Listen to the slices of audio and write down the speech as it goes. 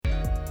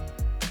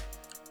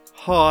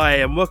Hi,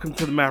 and welcome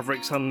to the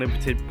Mavericks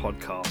Unlimited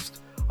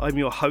podcast. I'm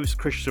your host,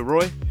 Chris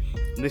Roy,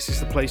 and this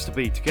is the place to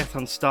be to get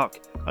unstuck,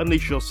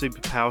 unleash your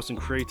superpowers, and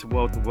create a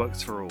world that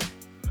works for all.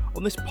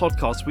 On this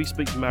podcast, we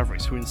speak to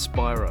Mavericks who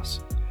inspire us.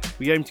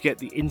 We aim to get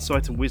the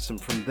insight and wisdom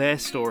from their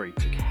story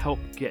to help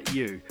get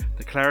you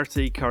the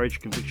clarity, courage,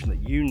 and conviction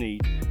that you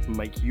need to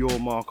make your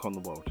mark on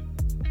the world.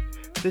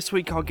 This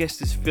week, our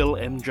guest is Phil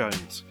M.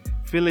 Jones.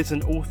 Phil is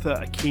an author,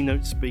 a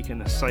keynote speaker,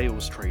 and a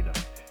sales trader.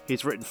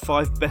 He's written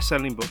 5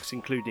 best-selling books,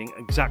 including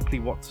Exactly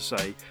What to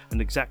Say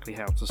and Exactly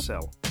How to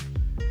Sell.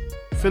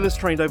 Phil has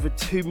trained over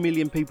 2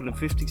 million people in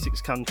 56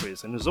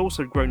 countries and has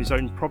also grown his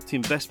own property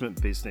investment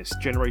business,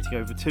 generating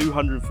over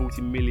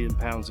 £240 million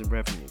in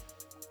revenue.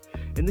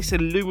 In this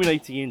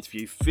illuminating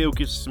interview, Phil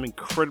gives us some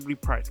incredibly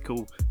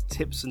practical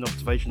tips and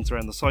observations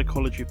around the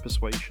psychology of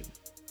persuasion.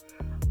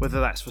 Whether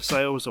that's for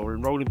sales or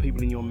enrolling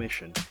people in your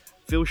mission,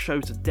 Phil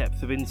shows a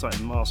depth of insight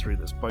and mastery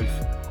that's both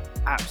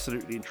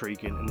absolutely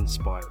intriguing and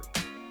inspiring.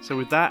 So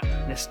with that,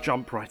 let's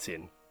jump right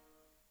in.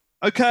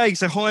 Okay,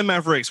 so hi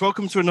Mavericks,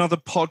 welcome to another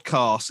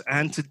podcast.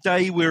 And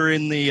today we're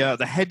in the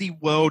heady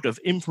world of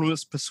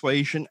influence,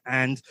 persuasion,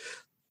 and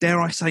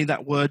dare I say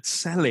that word,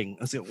 selling,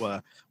 as it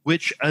were,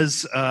 which,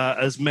 as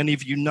many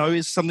of you know,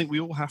 is something we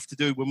all have to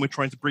do when we're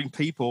trying to bring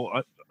people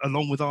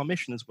along with our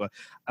mission as well.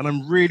 And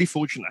I'm really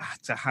fortunate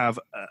to have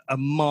a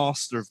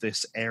master of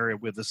this area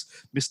with us,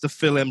 Mr.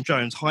 Phil M.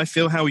 Jones. Hi,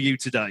 Phil. How are you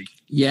today?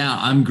 Yeah,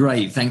 I'm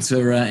great. Thanks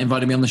for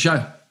inviting me on the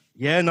show.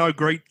 Yeah, no,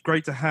 great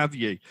to have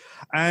you.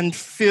 And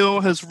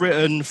Phil has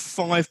written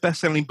 5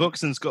 best-selling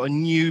books and has got a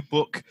new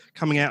book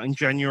coming out in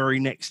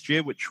January next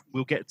year, which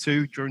we'll get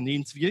to during the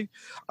interview.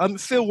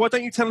 Phil, why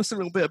don't you tell us a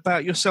little bit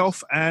about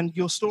yourself and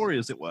your story,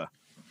 as it were?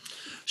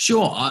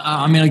 Sure.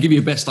 I mean, I'll give you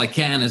the best I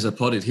can as a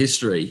potted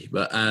history.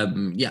 But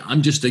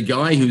I'm just a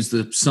guy who's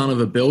the son of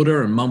a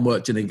builder, and mum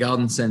worked in a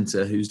garden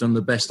centre, who's done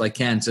the best I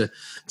can to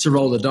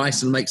roll the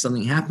dice and make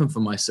something happen for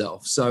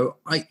myself. So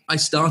I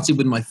started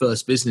with my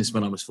first business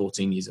when I was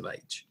 14 years of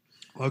age.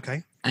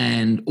 Okay.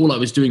 And all I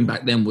was doing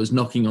back then was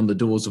knocking on the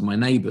doors of my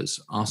neighbours,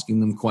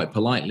 asking them quite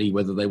politely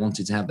whether they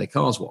wanted to have their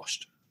cars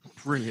washed.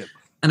 Brilliant.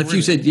 And a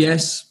few said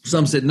yes,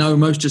 some said no.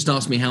 Most just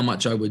asked me how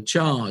much I would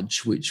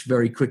charge, which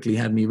very quickly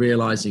had me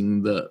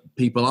realizing that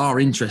people are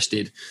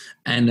interested.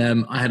 And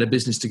I had a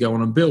business to go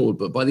on and build.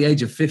 But by the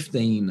age of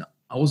 15,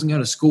 I wasn't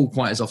going to school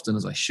quite as often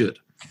as I should.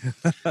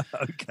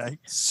 Okay.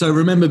 So I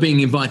remember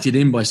being invited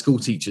in by school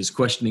teachers,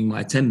 questioning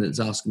my attendance,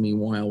 asking me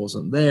why I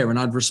wasn't there. And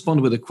I'd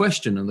respond with a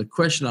question. And the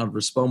question I'd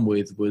respond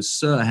with was,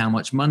 "Sir, how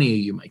much money are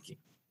you making?"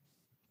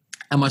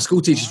 And my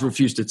school teachers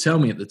refused to tell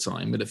me at the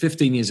time. But at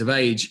 15 years of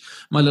age,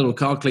 my little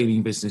car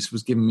cleaning business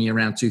was giving me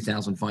around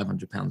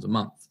 £2,500 a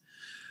month.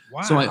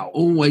 Wow. So I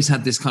always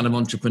had this kind of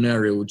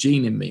entrepreneurial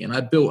gene in me. And I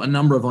built a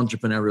number of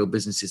entrepreneurial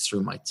businesses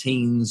through my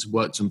teens,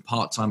 worked them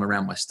part-time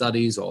around my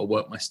studies, or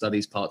worked my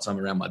studies part-time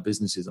around my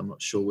businesses. I'm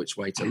not sure which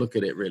way to look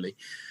at it, really.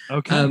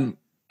 Okay.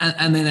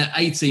 And then at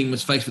 18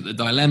 was faced with the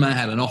dilemma,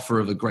 had an offer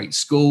of a great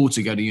school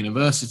to go to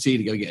university,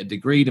 to go get a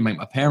degree, to make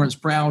my parents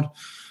proud.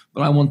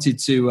 But I wanted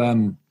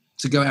to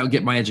go out and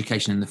get my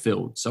education in the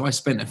field. So I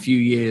spent a few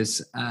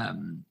years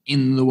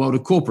in the world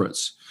of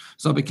corporates.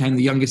 So I became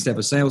the youngest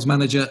ever sales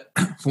manager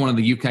for one of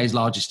the UK's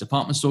largest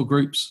department store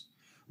groups,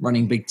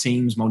 running big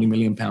teams,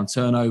 multi-million pound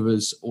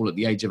turnovers, all at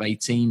the age of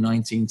 18,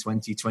 19,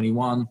 20,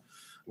 21.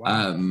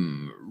 Wow.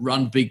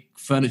 Run big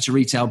furniture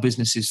retail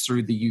businesses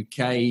through the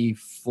UK,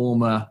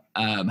 former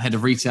head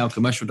of retail,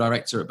 commercial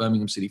director at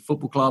Birmingham City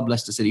Football Club,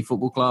 Leicester City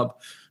Football Club,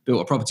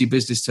 built a property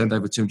business, turned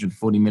over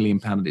 £240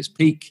 million at its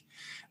peak.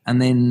 And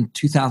then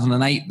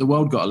 2008, the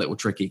world got a little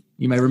tricky.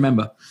 You may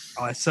remember.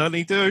 I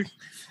certainly do.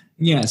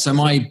 Yeah, so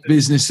my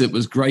business that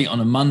was great on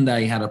a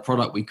Monday had a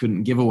product we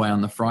couldn't give away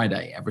on the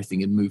Friday.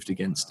 Everything had moved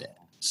against it.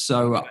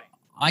 So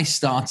I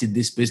started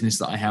this business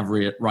that I have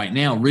right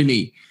now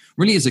really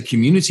as a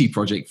community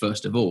project,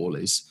 first of all,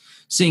 is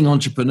seeing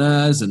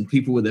entrepreneurs and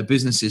people with their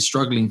businesses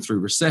struggling through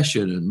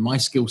recession, and my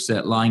skill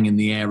set lying in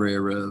the area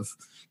of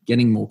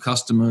getting more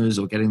customers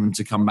or getting them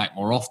to come back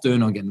more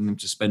often or getting them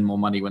to spend more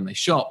money when they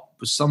shop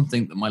was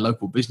something that my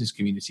local business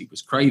community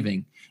was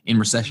craving in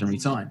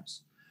recessionary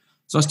times.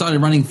 So I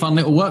started running fun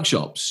little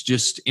workshops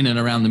just in and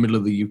around the middle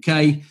of the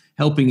UK,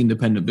 helping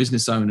independent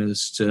business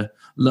owners to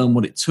learn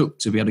what it took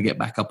to be able to get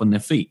back up on their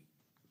feet.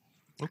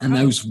 Okay. And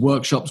those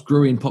workshops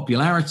grew in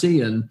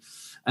popularity,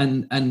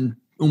 and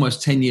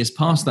almost 10 years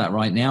past that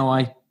right now,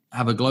 I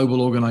have a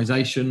global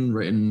organization,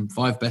 written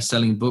 5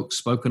 best-selling books,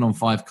 spoken on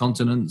 5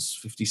 continents,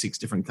 56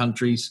 different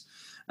countries,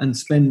 and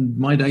spend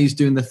my days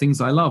doing the things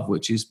I love,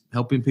 which is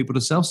helping people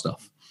to sell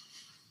stuff.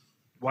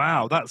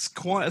 Wow, that's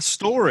quite a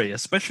story,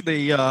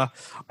 especially I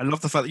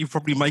love the fact that you're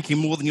probably making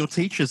more than your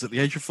teachers at the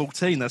age of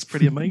 14. That's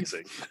pretty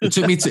amazing. It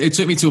took me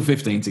till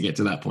 15 to get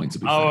to that point, to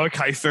be fair.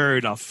 Okay, fair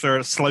enough. Fair,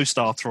 a slow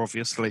starter,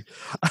 obviously.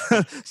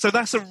 So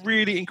that's a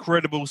really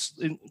incredible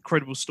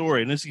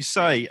story. And as you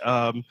say,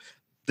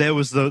 there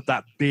was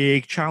that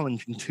big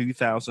challenge in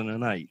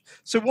 2008.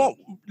 So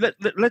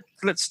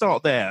let's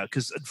start there,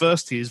 because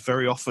adversity is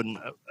very often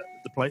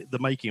the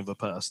making of a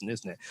person,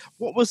 isn't it?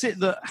 What was it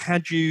that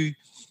had you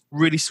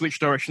really switch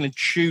direction and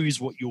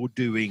choose what you're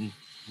doing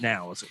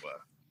now, as it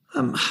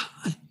were?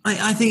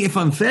 I think if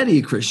I'm fair to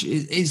you, Chris,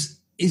 is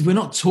we're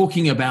not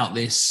talking about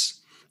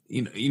this,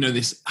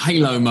 this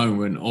halo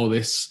moment or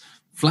this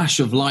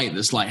flash of light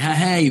that's like,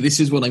 hey, this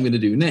is what I'm going to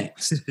do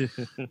next.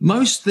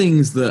 Most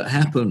things that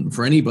happen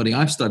for anybody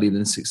I've studied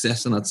in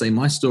success, and I'd say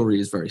my story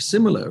is very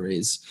similar,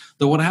 is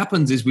that what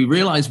happens is we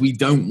realize we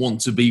don't want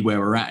to be where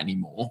we're at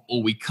anymore,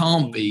 or we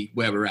can't be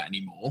where we're at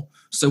anymore.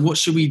 So what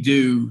should we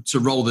do to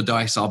roll the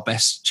dice our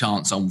best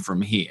chance on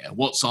from here?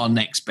 What's our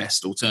next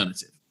best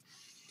alternative?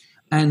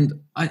 And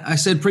I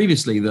said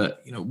previously that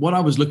what I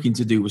was looking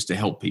to do was to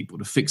help people,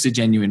 to fix a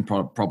genuine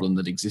problem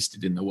that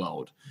existed in the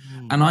world.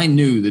 And I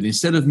knew that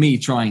instead of me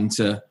trying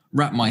to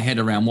wrap my head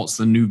around what's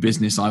the new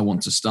business I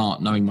want to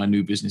start, knowing my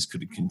new business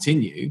could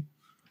continue,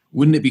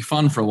 wouldn't it be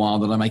fun for a while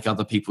that I make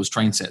other people's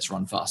train sets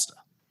run faster?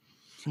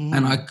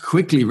 And I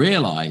quickly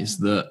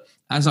realized that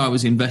as I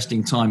was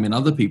investing time in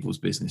other people's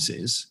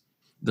businesses,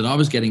 that I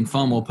was getting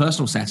far more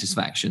personal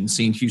satisfaction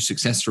seeing huge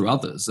success through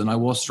others than I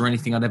was through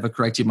anything I'd ever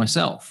created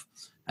myself.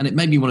 And it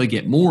made me want to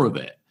get more of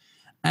it.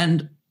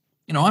 And,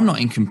 I'm not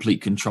in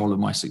complete control of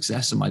my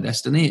success and my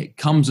destiny. It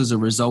comes as a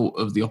result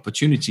of the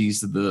opportunities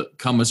that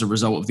come as a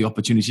result of the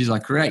opportunities I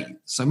create.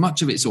 So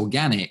much of it's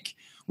organic,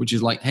 which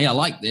is like, hey, I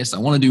like this. I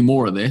want to do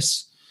more of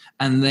this.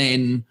 And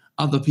then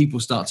other people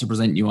start to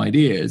present you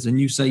ideas and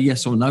you say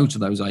yes or no to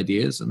those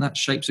ideas. And that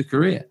shapes a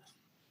career.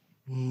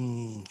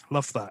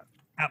 Love that.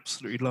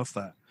 Absolutely love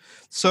that.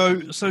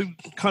 So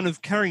kind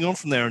of carrying on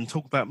from there and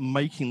talk about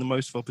making the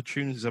most of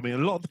opportunities. I mean, a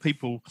lot of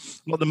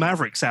the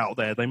mavericks out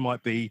there, they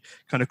might be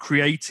kind of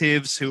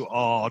creatives who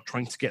are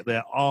trying to get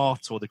their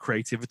art or their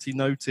creativity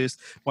noticed,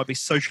 might be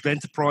social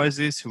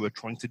enterprises who are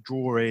trying to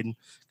draw in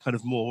kind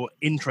of more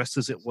interest,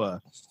 as it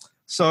were.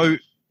 So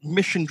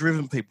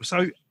mission-driven people.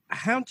 So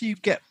how do you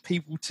get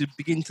people to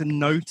begin to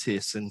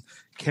notice and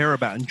care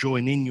about and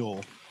join in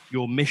your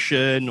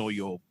mission or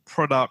your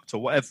product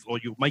or whatever, or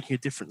you're making a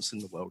difference in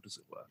the world, as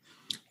it were?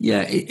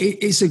 Yeah,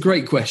 it's a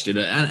great question.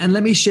 And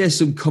let me share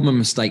some common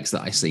mistakes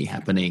that I see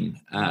happening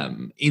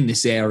in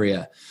this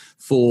area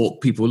for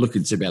people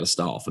looking to be able to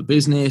start off a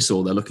business,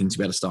 or they're looking to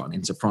be able to start an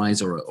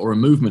enterprise or a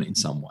movement in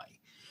some way.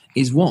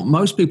 Is what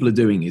most people are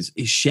doing is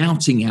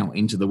shouting out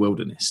into the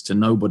wilderness to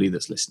nobody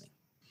that's listening.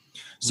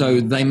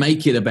 So they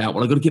make it about,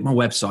 well, I've got to get my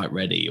website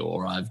ready,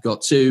 or I've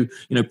got to,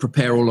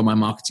 prepare all of my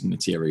marketing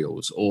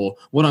materials, or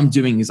what I'm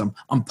doing is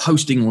I'm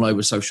posting all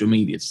over social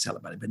media to tell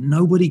about it, but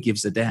nobody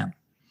gives a damn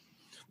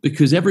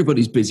because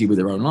everybody's busy with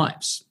their own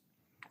lives.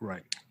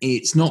 Right.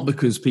 It's not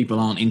because people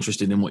aren't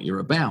interested in what you're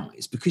about.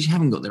 It's because you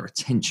haven't got their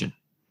attention.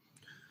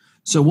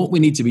 So what we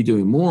need to be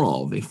doing more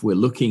of, if we're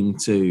looking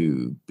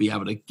to be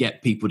able to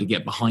get people to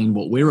get behind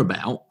what we're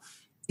about,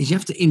 is you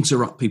have to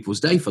interrupt people's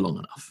day for long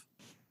enough.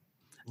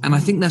 And I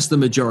think that's the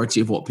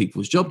majority of what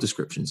people's job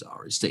descriptions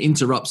are, is to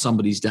interrupt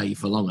somebody's day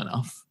for long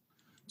enough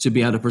to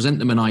be able to present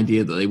them an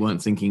idea that they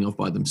weren't thinking of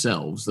by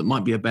themselves that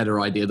might be a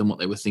better idea than what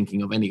they were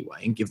thinking of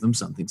anyway, and give them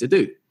something to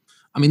do.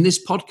 I mean,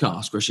 this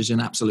podcast, Grish, is an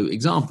absolute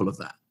example of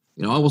that.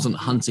 I wasn't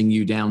hunting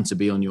you down to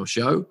be on your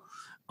show.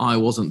 I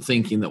wasn't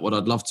thinking that what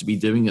I'd love to be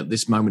doing at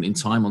this moment in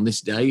time on this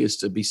day is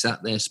to be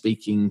sat there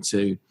speaking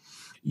to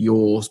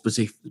your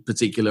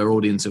particular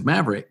audience of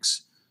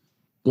Mavericks.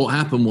 What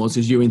happened was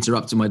you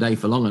interrupted my day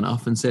for long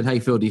enough and said, hey,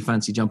 Phil, do you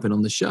fancy jumping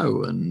on the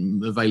show?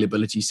 And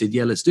availability said,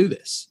 yeah, let's do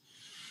this.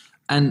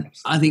 And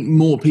I think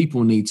more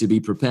people need to be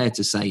prepared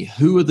to say,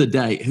 who are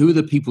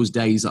the people's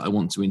days that I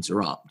want to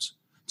interrupt,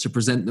 to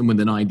present them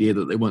with an idea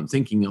that they weren't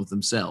thinking of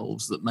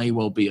themselves that may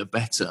well be a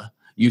better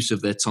use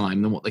of their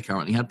time than what they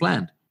currently had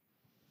planned.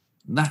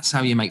 That's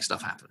how you make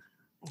stuff happen.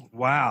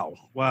 Wow.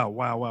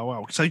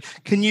 So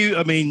can you,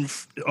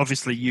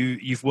 obviously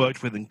you've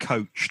worked with and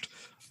coached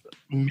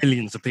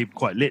millions of people,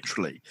 quite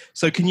literally.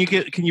 So can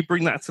you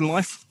bring that to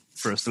life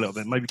for us a little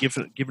bit? Maybe give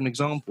an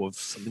example of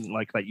something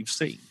like that you've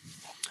seen.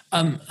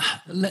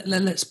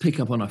 Let's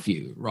pick up on a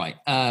few. Right.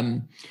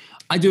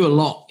 I do a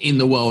lot in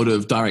the world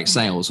of direct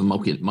sales and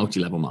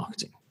multi-level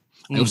marketing.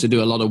 I also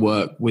do a lot of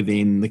work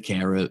within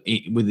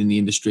the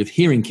industry of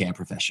hearing care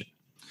profession.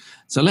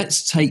 So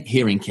let's take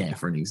hearing care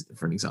for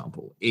an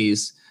example.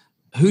 Is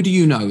who do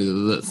you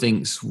know that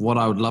thinks what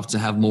I would love to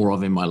have more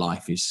of in my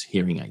life is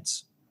hearing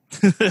aids?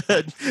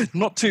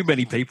 Not too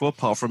many people,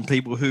 apart from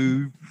people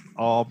who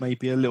are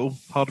maybe a little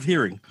hard of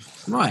hearing.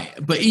 Right.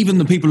 But even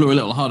the people who are a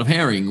little hard of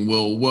hearing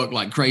will work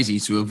like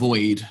crazy to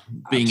avoid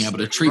being able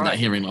to treat that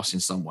hearing loss in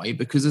some way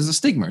because there's a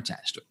stigma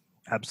attached to it.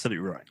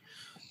 Absolutely right.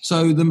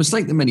 So the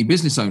mistake that many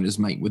business owners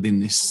make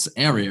within this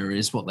area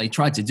is what they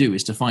try to do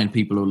is to find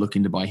people who are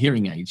looking to buy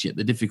hearing aids, yet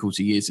the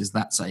difficulty is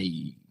that's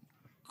a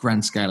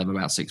grand scale of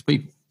about 6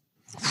 people.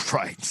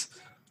 Right.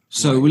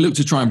 So we look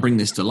to try and bring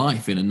this to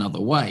life in another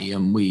way,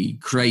 and we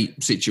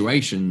create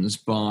situations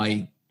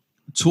by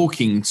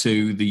talking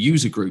to the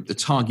user group, the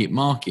target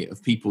market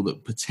of people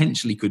that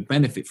potentially could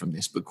benefit from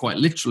this, but quite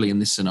literally in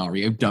this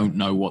scenario don't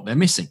know what they're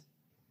missing.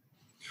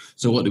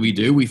 So what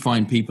do? We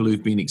find people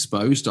who've been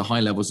exposed to high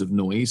levels of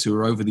noise, who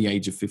are over the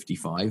age of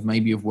 55,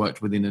 maybe have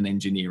worked within an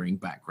engineering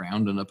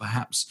background and are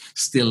perhaps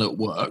still at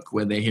work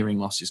where their hearing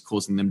loss is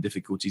causing them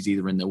difficulties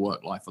either in their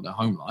work life or their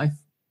home life.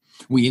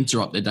 We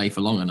interrupt their day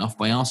for long enough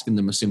by asking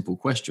them a simple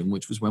question,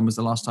 which was, when was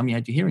the last time you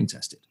had your hearing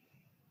tested?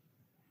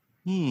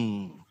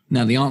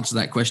 Now, the answer to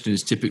that question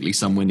is typically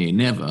somewhere near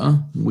never.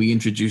 We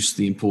introduce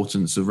the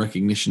importance of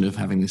recognition of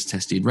having this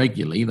tested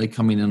regularly. They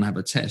come in and have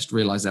a test,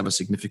 realize they have a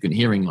significant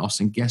hearing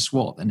loss, and guess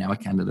what? They're now a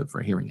candidate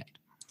for a hearing aid.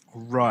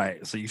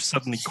 Right. So you've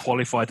suddenly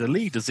qualified a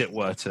lead, as it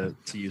were, to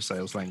use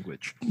sales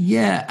language.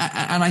 Yeah.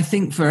 And I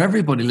think for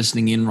everybody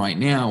listening in right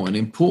now, an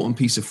important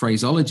piece of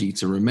phraseology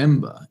to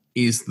remember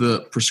is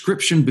that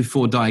prescription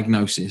before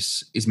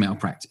diagnosis is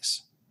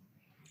malpractice.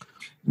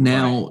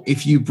 Now,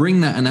 if you bring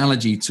that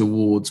analogy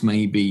towards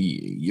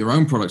maybe your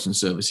own products and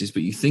services,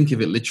 but you think of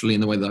it literally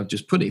in the way that I've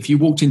just put it, if you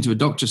walked into a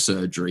doctor's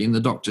surgery and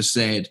the doctor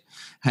said,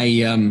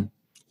 hey, I'm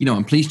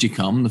pleased you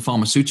come. The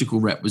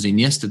pharmaceutical rep was in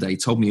yesterday,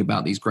 told me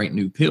about these great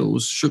new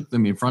pills, shook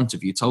them in front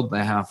of you, told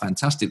them how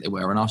fantastic they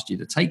were and asked you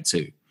to take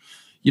two,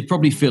 you'd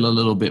probably feel a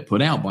little bit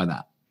put out by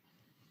that.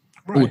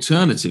 Right.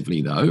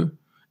 Alternatively, though,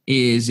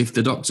 is if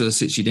the doctor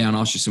sits you down,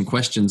 asks you some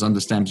questions,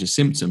 understands your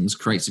symptoms,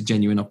 creates a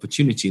genuine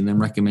opportunity, and then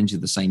recommends you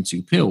the same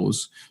two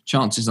pills,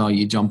 chances are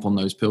you jump on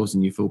those pills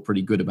and you feel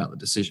pretty good about the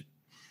decision.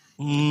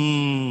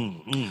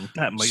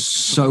 That makes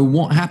So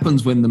what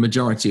happens when the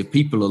majority of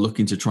people are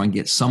looking to try and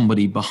get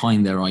somebody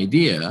behind their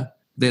idea?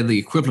 They're the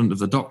equivalent of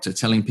the doctor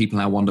telling people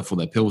how wonderful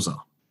their pills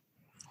are.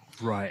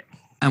 Right.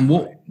 And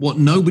what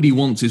nobody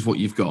wants is what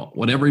you've got.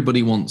 What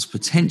everybody wants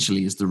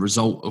potentially is the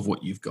result of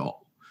what you've got.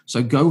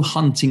 So go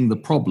hunting the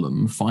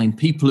problem, find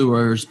people who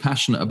are as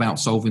passionate about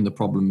solving the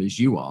problem as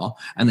you are,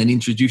 and then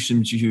introduce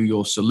them to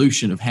your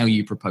solution of how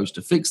you propose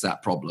to fix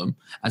that problem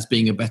as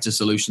being a better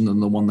solution than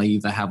the one they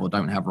either have or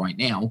don't have right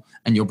now,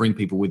 and you'll bring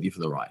people with you for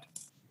the ride.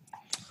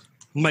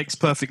 Makes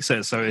perfect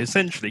sense. So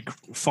essentially,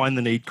 find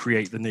the need,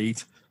 create the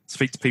need,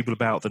 speak to people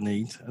about the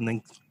need, and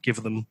then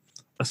give them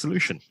a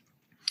solution.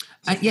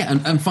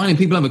 And finding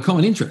people who have a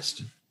common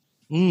interest.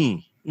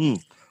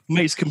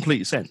 Makes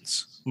complete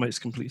sense.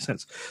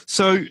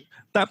 So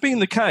that being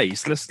the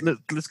case, let's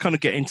kind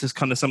of get into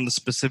kind of some of the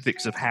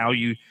specifics of how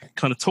you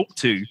kind of talk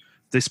to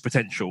this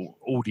potential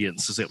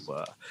audience, as it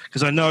were.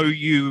 Because I know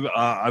you,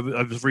 I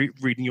was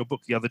reading your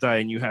book the other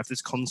day, and you have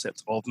this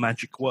concept of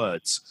magic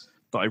words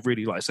that I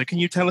really like. So can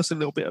you tell us a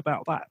little bit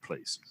about that,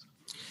 please?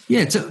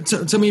 Yeah,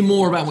 tell me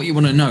more about what you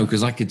want to know,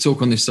 because I could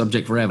talk on this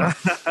subject forever.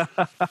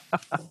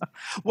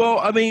 Well,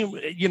 I mean,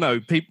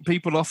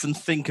 people often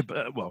think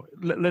about,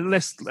 let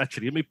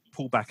me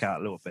pull back out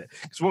a little bit.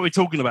 Because what we're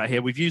talking about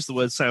here, we've used the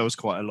word sales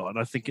quite a lot. And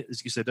I think,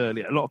 as you said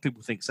earlier, a lot of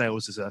people think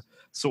sales is a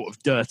sort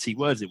of dirty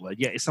word, as it were.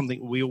 Yet it's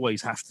something we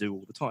always have to do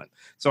all the time.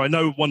 So I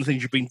know one of the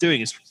things you've been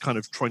doing is kind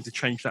of trying to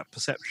change that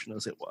perception,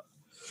 as it were.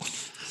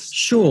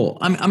 Sure.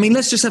 I mean,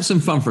 let's just have some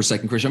fun for a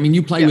second, Chris. I mean,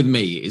 you play with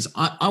me.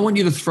 I want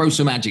you to throw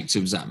some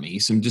adjectives at me,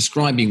 some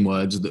describing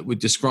words that would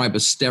describe a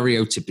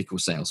stereotypical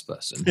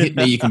salesperson. Hit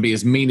me. You can be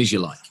as mean as you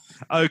like.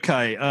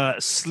 Okay.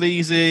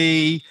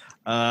 Sleazy,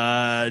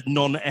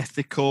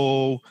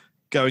 non-ethical,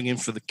 going in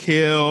for the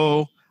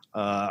kill,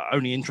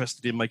 only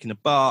interested in making a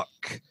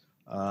buck.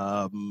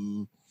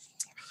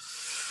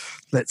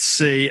 Let's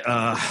see,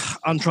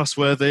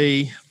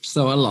 untrustworthy.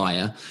 So a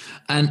liar.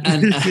 And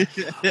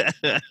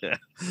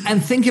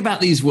and think about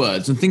these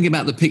words and think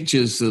about the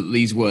pictures that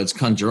these words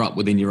conjure up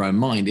within your own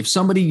mind. If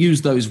somebody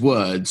used those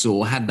words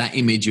or had that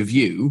image of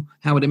you,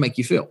 how would it make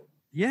you feel?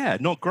 Yeah,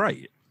 not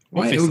great.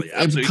 Right?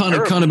 It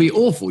would kind of be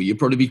awful. You'd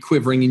probably be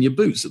quivering in your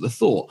boots at the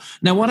thought.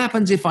 Now, what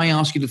happens if I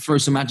ask you to throw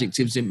some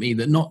adjectives at me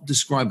that not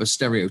describe a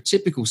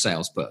stereotypical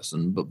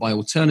salesperson, but by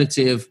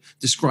alternative,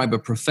 describe a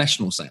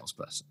professional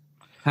salesperson?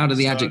 How do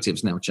the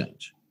adjectives now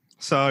change?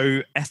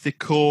 So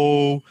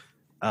ethical,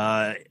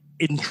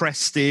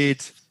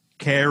 interested,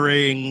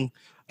 caring,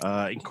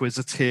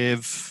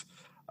 inquisitive,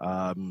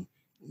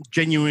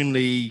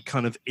 genuinely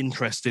kind of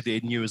interested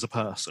in you as a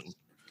person.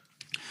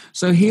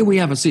 So here we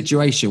have a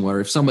situation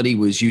where if somebody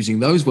was using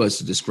those words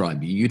to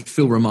describe you, you'd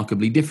feel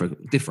remarkably different,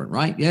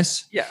 right?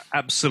 Yes? Yeah,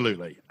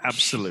 absolutely.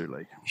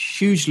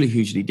 Hugely,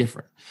 hugely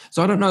different.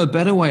 So I don't know a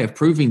better way of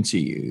proving to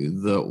you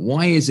that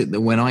why is it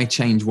that when I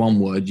change one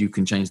word, you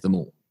can change them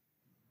all?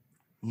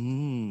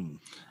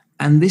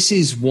 And this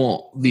is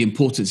what the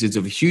importance is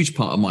of a huge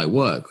part of my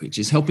work, which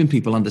is helping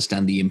people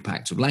understand the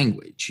impact of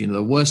language.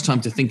 The worst time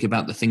to think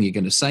about the thing you're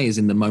going to say is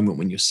in the moment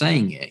when you're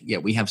saying it.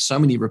 Yet we have so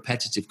many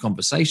repetitive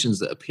conversations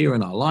that appear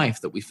in our life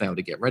that we fail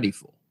to get ready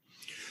for.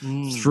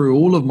 Through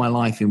all of my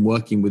life in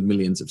working with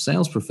millions of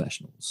sales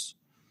professionals,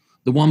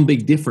 the one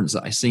big difference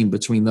that I've seen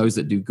between those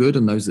that do good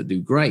and those that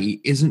do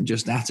great isn't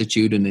just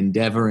attitude and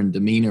endeavor and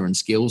demeanor and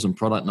skills and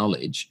product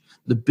knowledge.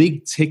 The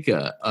big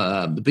kicker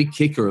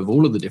of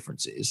all of the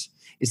differences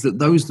is that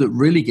those that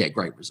really get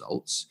great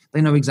results,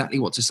 they know exactly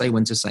what to say,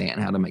 when to say it,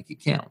 and how to make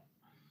it count.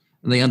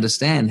 And they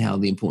understand how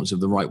the importance of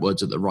the right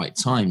words at the right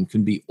time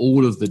can be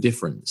all of the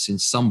difference in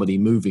somebody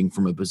moving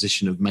from a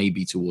position of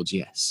maybe towards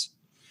yes.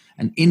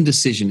 And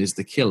indecision is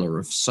the killer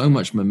of so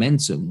much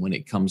momentum when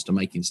it comes to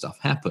making stuff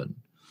happen.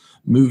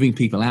 Moving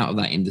people out of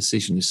that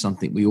indecision is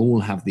something we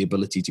all have the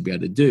ability to be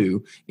able to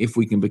do if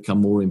we can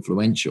become more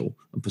influential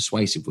and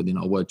persuasive within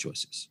our word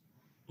choices.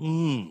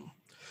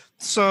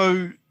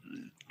 So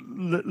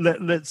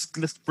let's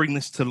bring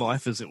this to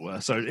life, as it were.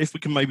 So if we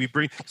can maybe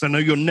bring, because I know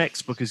your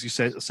next book, as you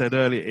said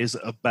earlier, is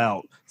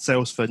about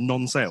sales for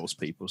non-sales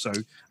people. So,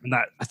 and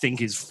that I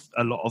think is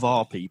a lot of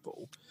our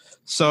people.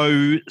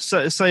 So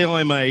say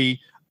I'm a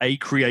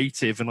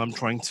creative and I'm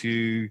trying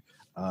to,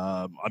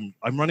 I'm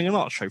running an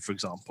art show, for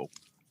example,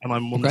 and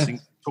I'm wanting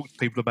to talk to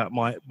people about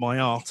my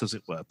art, as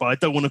it were. But I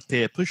don't want to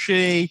appear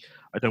pushy.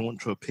 I don't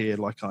want to appear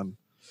like I'm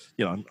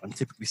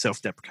typically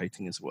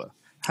self-deprecating, as it were.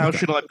 How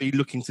should I be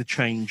looking to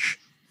change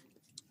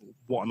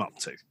what I'm up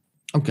to?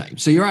 Okay,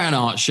 so you're at an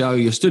art show,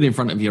 you're stood in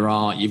front of your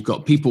art, you've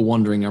got people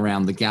wandering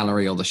around the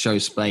gallery or the show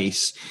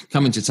space,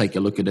 coming to take a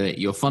look at it.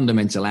 Your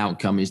fundamental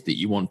outcome is that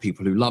you want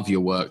people who love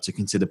your work to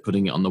consider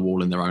putting it on the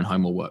wall in their own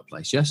home or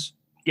workplace, yes?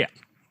 Yeah.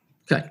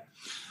 Okay.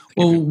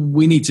 Well,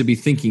 we need to be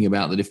thinking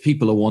about that if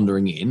people are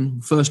wandering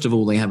in, first of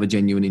all, they have a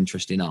genuine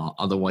interest in art.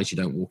 Otherwise, you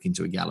don't walk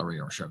into a gallery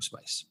or a show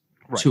space,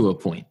 to a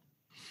point.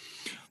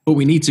 But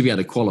we need to be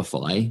able to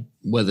qualify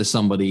whether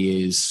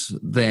somebody is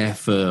there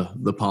for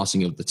the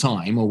passing of the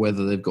time or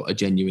whether they've got a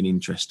genuine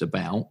interest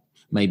about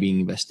maybe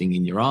investing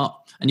in your art.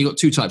 And you've got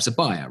two types of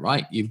buyer,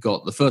 right? You've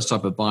got the first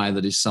type of buyer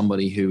that is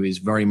somebody who is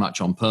very much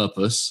on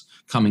purpose,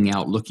 coming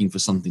out looking for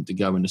something to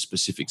go in a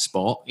specific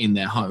spot in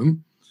their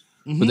home.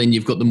 But then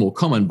you've got the more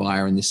common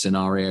buyer in this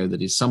scenario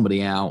that is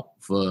somebody out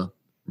for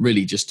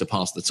really just to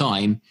pass the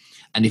time.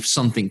 And if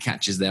something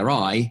catches their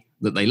eye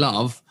that they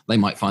love, they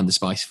might find the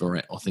space for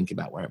it or think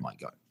about where it might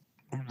go.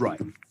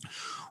 Right.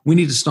 We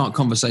need to start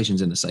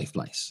conversations in a safe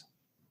place.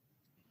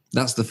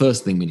 That's the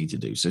first thing we need to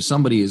do. So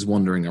somebody is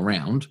wandering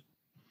around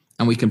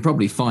and we can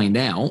probably find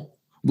out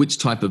which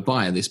type of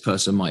buyer this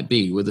person might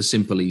be with a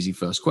simple, easy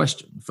first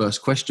question. The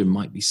first question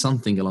might be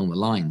something along the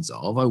lines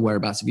of,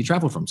 whereabouts have you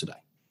traveled from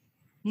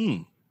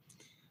today?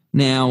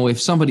 Now, if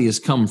somebody has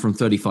come from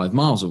 35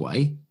 miles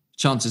away,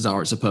 chances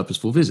are it's a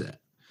purposeful visit.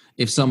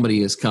 If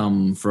somebody has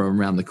come from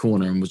around the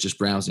corner and was just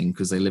browsing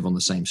because they live on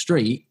the same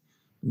street,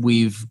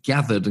 we've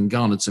gathered and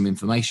garnered some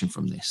information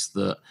from this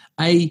that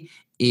A,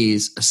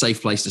 is a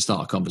safe place to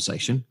start a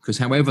conversation, because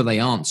however they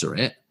answer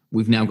it,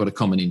 we've now got a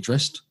common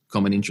interest.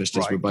 Common interest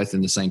is we're both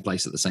in the same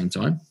place at the same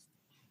time.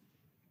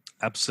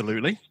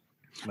 Absolutely.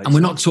 And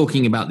we're not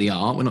talking about the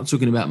art. We're not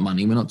talking about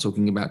money. We're not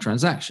talking about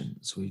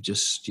transactions. We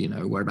just,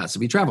 whereabouts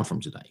have you traveled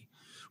from today?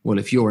 Well,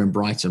 if you're in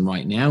Brighton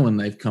right now and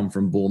they've come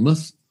from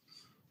Bournemouth,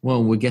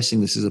 well, we're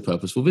guessing this is a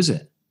purposeful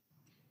visit.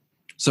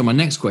 So my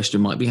next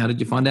question might be, how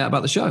did you find out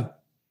about the show?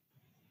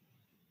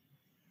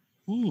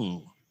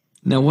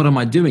 Now, what am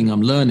I doing?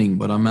 I'm learning,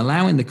 but I'm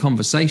allowing the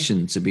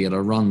conversation to be able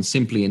to run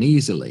simply and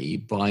easily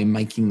by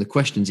making the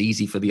questions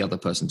easy for the other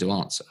person to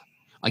answer.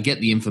 I get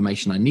the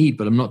information I need,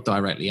 but I'm not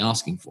directly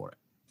asking for it.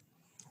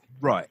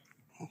 Right.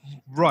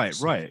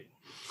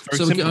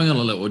 So we're going on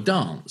a little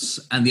dance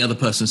and the other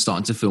person's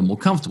starting to feel more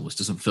comfortable. This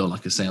doesn't feel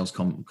like a sales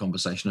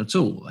conversation at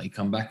all. They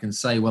come back and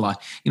say, well,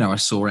 I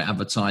saw it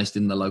advertised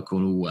in the local,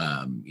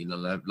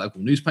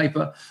 local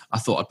newspaper. I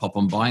thought I'd pop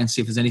on by and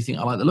see if there's anything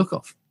I like the look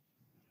of.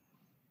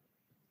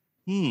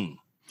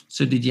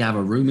 So did you have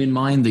a room in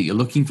mind that you're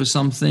looking for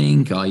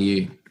something? Are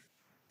you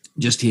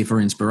just here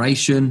for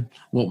inspiration?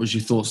 What was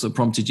your thoughts that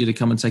prompted you to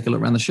come and take a look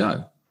around the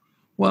show?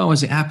 Well,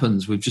 as it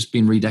happens, we've just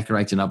been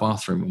redecorating our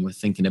bathroom and we're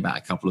thinking about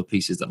a couple of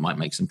pieces that might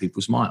make some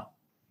people smile.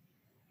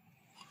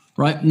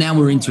 Right, now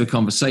we're into a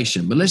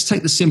conversation, but let's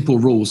take the simple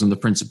rules and the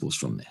principles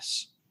from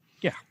this.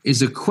 Yeah.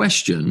 Is a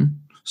question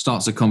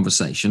starts a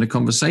conversation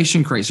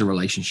creates a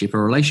relationship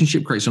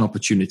creates an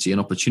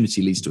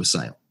opportunity leads to a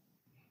sale.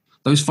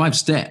 Those 5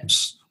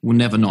 steps will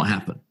never not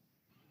happen.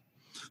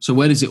 So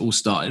where does it all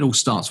start? It all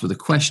starts with a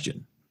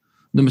question.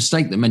 The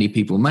mistake that many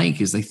people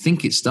make is they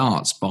think it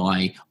starts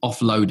by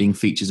offloading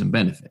features and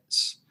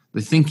benefits.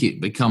 They think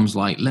it becomes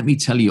like, let me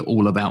tell you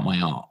all about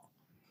my art.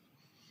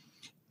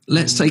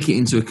 Let's take it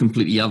into a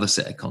completely other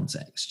set of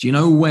context. Do you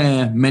know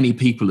where many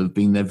people have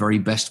been their very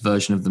best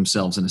version of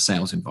themselves in a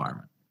sales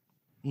environment?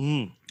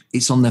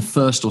 It's on their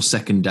first or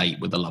second date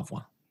with a loved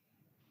one.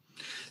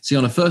 See,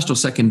 on a first or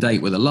second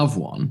date with a loved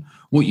one,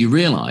 what you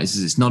realize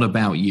is it's not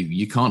about you.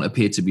 You can't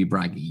appear to be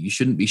braggy. You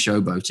shouldn't be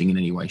showboating in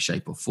any way,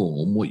 shape, or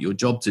form. What your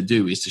job to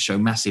do is to show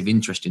massive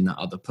interest in that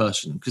other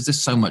person, because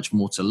there's so much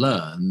more to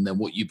learn that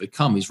what you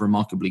become is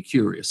remarkably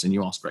curious and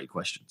you ask great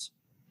questions.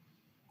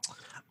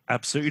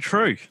 Absolutely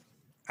true.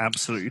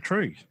 Absolutely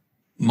true.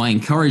 My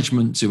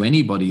encouragement to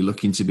anybody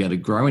looking to be able to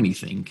grow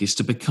anything is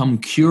to become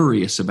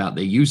curious about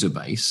their user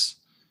base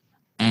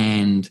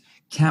and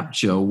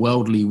capture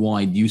worldly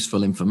wide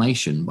useful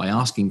information by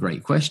asking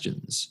great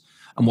questions.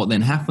 And what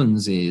then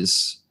happens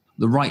is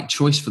the right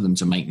choice for them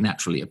to make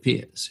naturally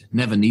appears. It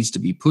never needs to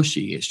be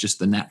pushy. It's just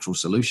the natural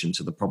solution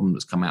to the problem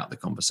that's come out of the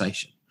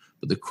conversation.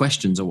 But the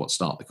questions are what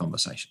start the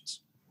conversations.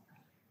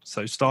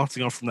 So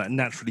starting off from that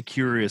naturally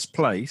curious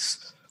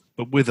place,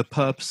 but with a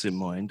purpose in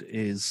mind,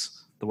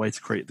 is the way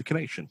to create the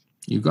connection.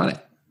 You got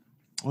it.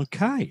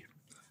 Okay.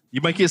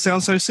 You make it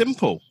sound so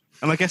simple.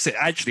 And I guess it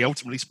actually,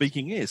 ultimately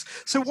speaking, is.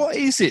 So what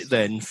is it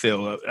then,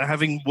 Phil,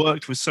 having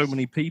worked with so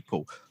many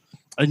people?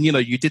 And,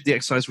 you did the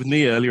exercise with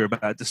me earlier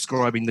about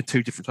describing the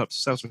two different types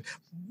of salesmen.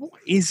 What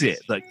is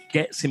it that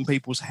gets in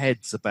people's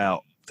heads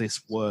about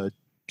this word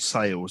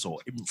sales or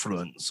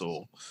influence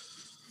or...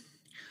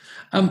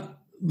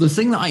 The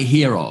thing that I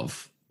hear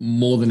of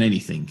more than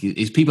anything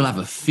is people have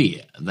a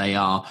fear. They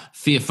are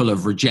fearful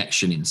of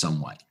rejection in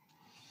some way.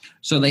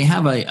 So they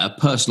have a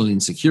personal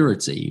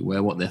insecurity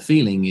where what they're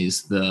feeling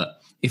is that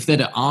if they're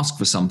to ask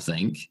for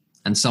something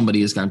and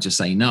somebody is going to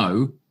say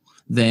no,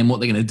 then what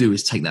they're going to do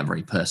is take that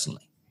very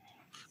personally.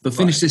 But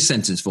finish this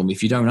sentence for me.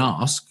 If you don't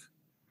ask,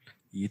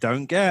 you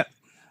don't get.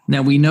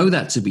 Now, we know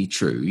that to be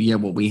true. Yet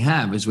what we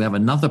have is we have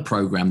another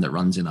program that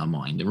runs in our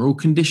mind, and we're all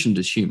conditioned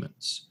as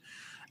humans.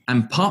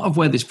 And part of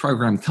where this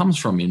program comes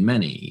from in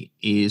many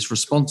is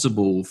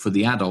responsible for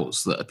the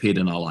adults that appeared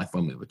in our life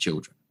when we were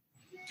children.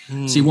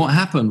 See, what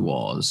happened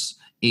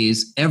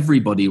is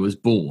everybody was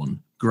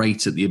born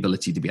great at the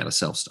ability to be able to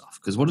sell stuff.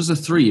 Because what does a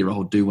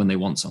 3-year-old do when they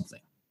want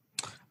something?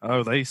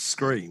 Oh, they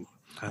scream.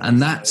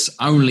 And that's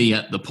only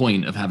at the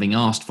point of having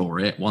asked for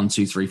it 1,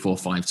 2, 3, 4,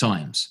 5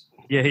 times.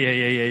 Yeah.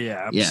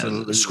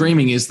 Absolutely. Yeah,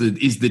 screaming is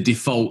the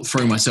default.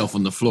 Throw myself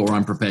on the floor.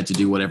 I'm prepared to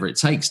do whatever it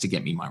takes to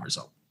get me my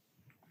result.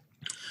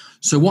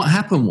 So what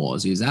happened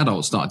is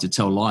adults started to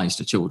tell lies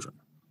to children.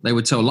 They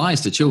would tell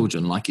lies to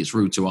children like it's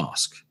rude to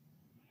ask.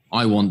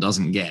 I want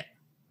doesn't get.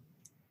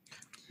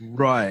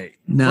 Right.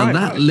 Now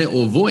that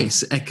little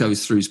voice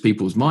echoes through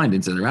people's mind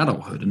into their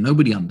adulthood, and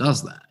nobody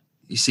undoes that.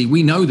 You see,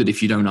 we know that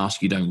if you don't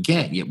ask, you don't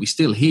get, yet we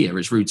still hear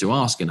it's rude to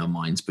ask in our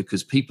minds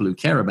because people who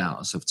care about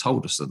us have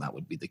told us that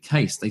would be the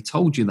case. They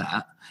told you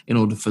that in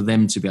order for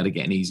them to be able to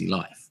get an easy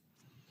life.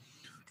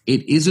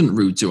 It isn't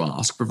rude to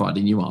ask,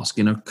 providing you ask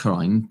in a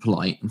kind,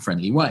 polite, and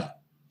friendly way.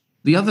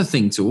 The other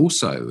thing to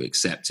also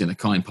accept in a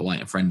kind, polite,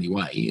 and friendly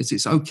way is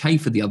it's okay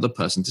for the other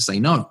person to say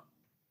no.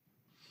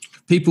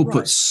 People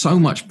put so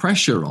much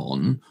pressure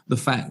on the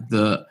fact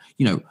that,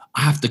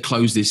 I have to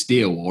close this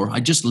deal or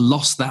I just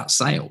lost that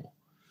sale.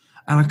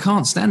 And I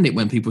can't stand it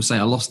when people say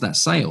I lost that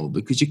sale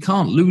because you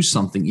can't lose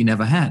something you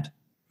never had.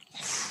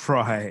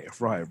 Right.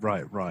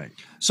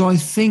 So I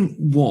think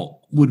what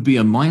would be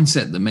a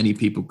mindset that many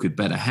people could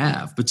better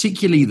have,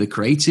 particularly the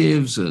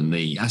creatives and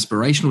the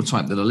aspirational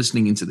type that are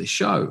listening into this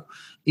show,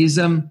 is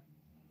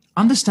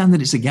understand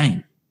that it's a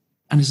game.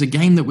 And it's a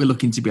game that we're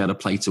looking to be able to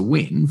play to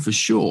win, for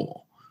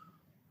sure.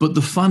 But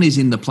the fun is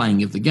in the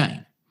playing of the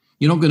game.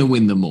 You're not going to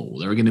win them all.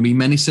 There are going to be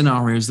many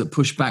scenarios that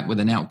push back with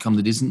an outcome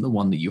that isn't the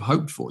one that you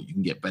hoped for. You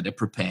can get better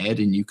prepared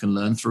and you can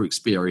learn through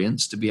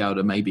experience to be able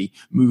to maybe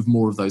move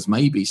more of those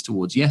maybes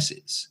towards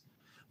yeses.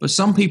 But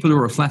some people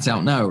are a flat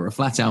out no, or a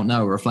flat out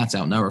no, or a flat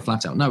out no, or a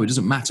flat out no. It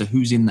doesn't matter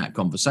who's in that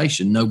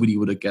conversation. Nobody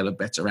would have got a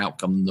better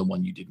outcome than the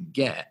one you didn't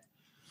get.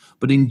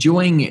 But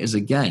enjoying it as a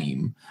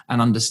game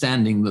and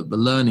understanding that the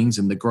learnings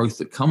and the growth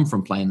that come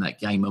from playing that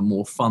game are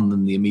more fun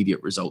than the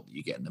immediate result that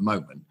you get in the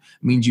moment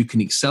means you can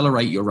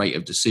accelerate your rate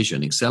of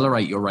decision,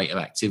 accelerate your rate of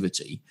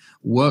activity,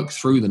 work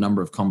through the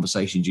number of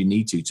conversations you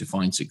need to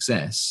find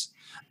success,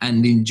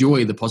 and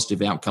enjoy the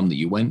positive outcome that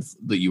you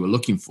were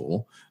looking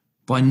for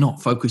by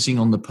not focusing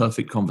on the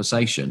perfect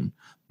conversation,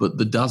 but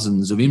the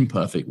dozens of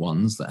imperfect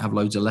ones that have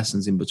loads of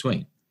lessons in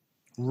between.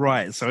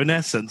 Right. So in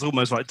essence,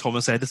 almost like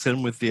Thomas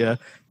Edison with the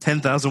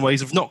 10,000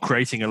 ways of not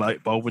creating a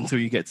light bulb until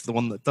you get to the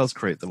one that does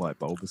create the light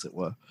bulb, as it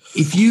were.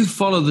 If you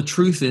follow the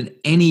truth in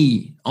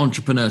any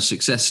entrepreneur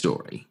success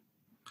story,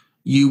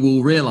 you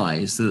will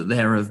realize that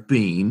there have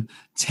been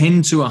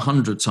 10 to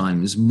 100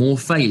 times more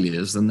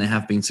failures than there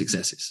have been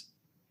successes.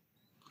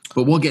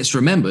 But what gets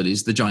remembered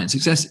is the giant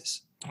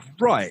successes.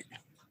 Right.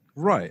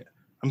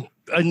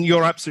 And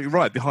you're absolutely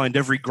right. Behind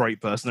every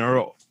great person, there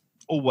are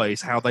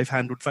always how they've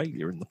handled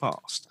failure in the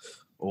past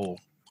or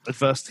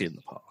adversity in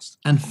the past.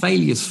 And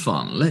failure's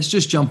fun. Let's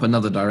just jump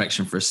another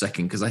direction for a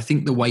second, because I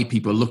think the way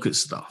people look at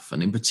stuff,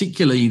 and in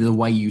particularly the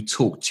way you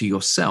talk to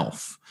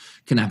yourself,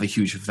 can have a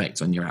huge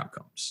effect on your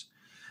outcomes.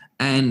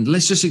 And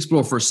let's just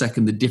explore for a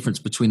second the difference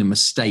between a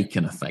mistake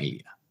and a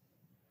failure.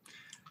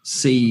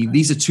 See,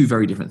 these are two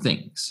very different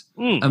things.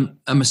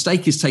 A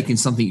mistake is taking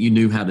something you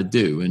knew how to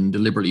do and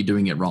deliberately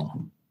doing it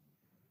wrong.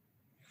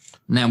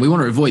 Now, we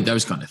want to avoid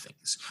those kind of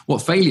things.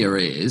 What failure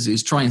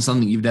is trying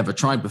something you've never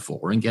tried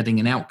before and getting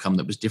an outcome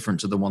that was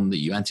different to the one that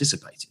you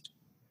anticipated.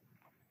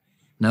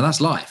 Now, that's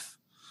life.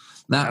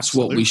 That's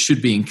Absolutely. What we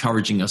should be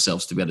encouraging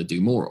ourselves to be able to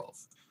do more of.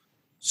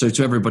 So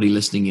to everybody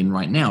listening in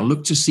right now,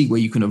 look to see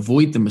where you can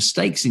avoid the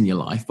mistakes in your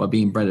life by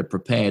being better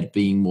prepared,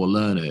 being more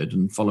learned,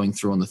 and following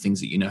through on the things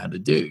that you know how to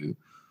do.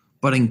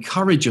 But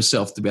encourage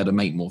yourself to be able to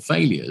make more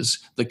failures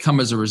that come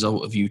as a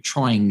result of you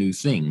trying new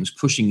things,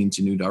 pushing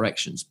into new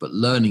directions, but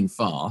learning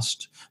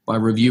fast by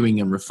reviewing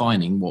and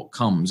refining what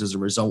comes as a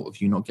result of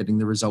you not getting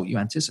the result you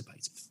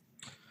anticipated.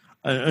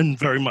 And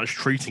very much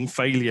treating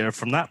failure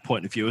from that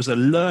point of view as a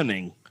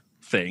learning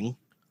thing.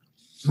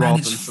 Man,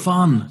 it's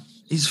fun.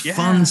 It's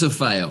fun to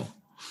fail.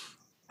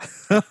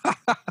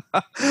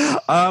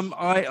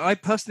 I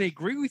personally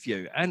agree with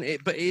you.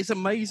 But it is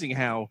amazing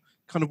how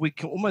we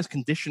can almost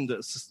conditioned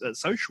at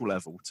social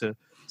level to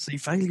see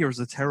failure as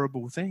a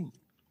terrible thing.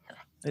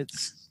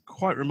 It's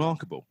quite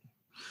remarkable.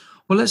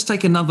 Well, let's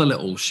take another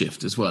little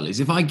shift as well.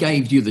 Is if I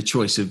gave you the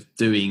choice of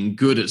doing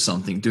good at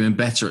something, doing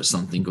better at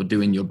something, or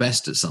doing your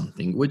best at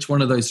something, which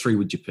one of those three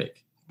would you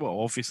pick? Well,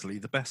 obviously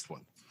the best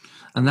one.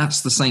 And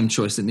that's the same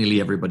choice that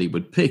nearly everybody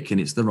would pick, and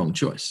it's the wrong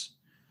choice.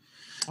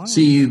 Oh.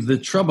 See, the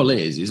trouble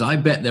is I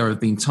bet there have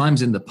been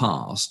times in the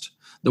past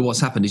that what's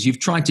happened is you've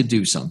tried to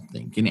do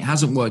something and it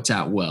hasn't worked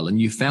out well,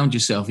 and you found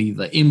yourself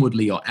either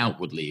inwardly or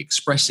outwardly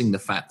expressing the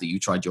fact that you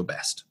tried your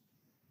best.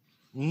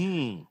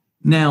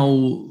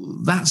 Now,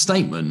 that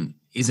statement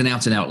is an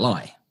out-and-out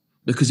lie,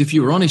 because if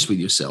you were honest with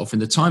yourself in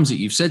the times that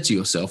you've said to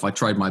yourself, I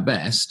tried my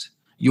best,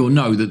 you'll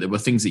know that there were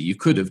things that you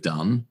could have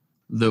done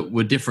that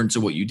were different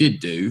to what you did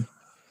do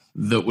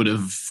that would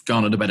have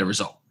garnered a better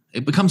result.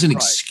 It becomes an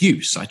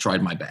excuse, I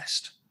tried my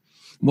best.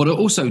 What it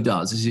also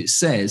does is it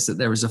says that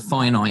there is a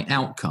finite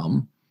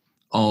outcome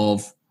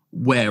of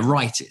where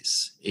right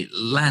is. It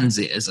lands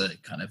it as a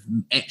kind of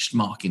etched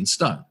mark in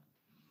stone.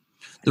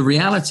 The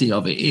reality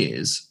of it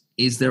is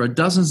there are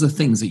dozens of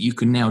things that you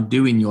can now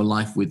do in your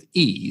life with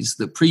ease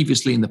that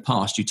previously in the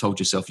past you told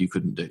yourself you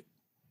couldn't do.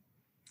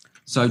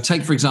 So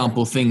take, for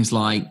example, things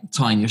like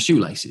tying your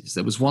shoelaces.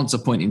 There was once a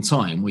point in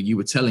time where you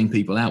were telling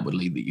people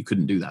outwardly that you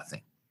couldn't do that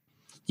thing.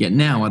 Yet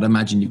now I'd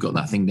imagine you've got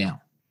that thing down.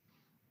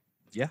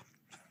 Yeah.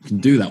 You can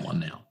do that one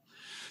now.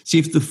 See,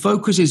 if the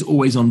focus is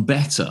always on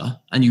better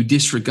and you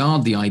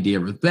disregard the idea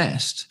of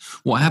best,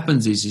 what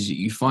happens is that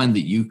you find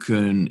that you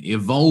can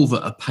evolve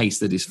at a pace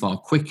that is far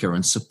quicker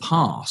and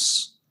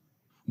surpass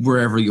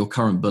wherever your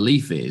current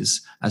belief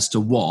is as to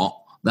what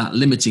that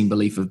limiting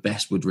belief of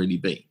best would really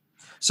be.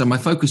 So my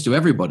focus to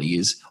everybody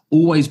is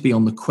always be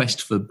on the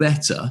quest for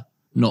better,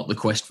 not the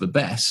quest for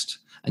best.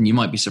 And you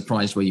might be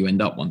surprised where you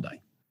end up one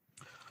day.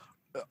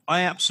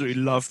 I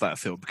absolutely love that,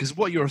 Phil, because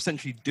what you're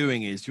essentially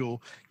doing is you're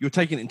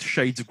taking it into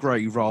shades of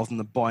grey rather than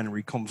a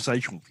binary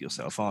conversation with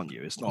yourself, aren't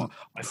you? It's not,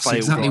 I failed.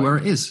 That's exactly where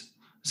it is.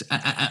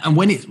 And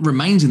when it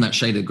remains in that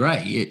shade of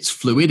grey, it's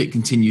fluid, it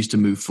continues to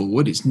move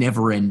forward, it's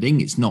never ending,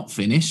 it's not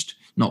finished,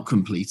 not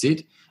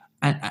completed.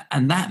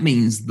 And that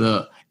means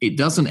that it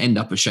doesn't end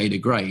up a shade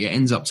of grey, it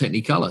ends up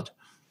technicolored.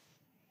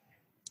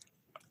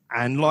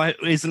 And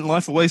isn't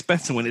life always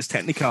better when it's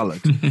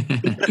technicolored?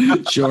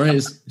 Sure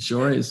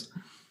is.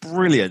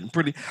 Brilliant.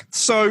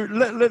 So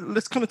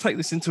let's kind of take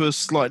this into a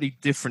slightly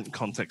different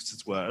context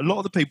as well. A lot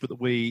of the people that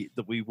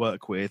we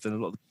work with,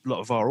 and a lot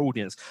of our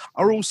audience,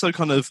 are also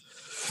kind of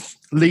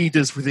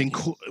leaders within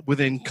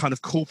kind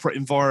of corporate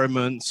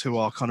environments who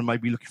are kind of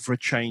maybe looking for a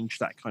change,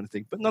 that kind of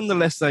thing. But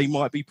nonetheless, they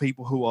might be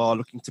people who are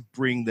looking to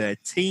bring their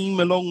team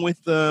along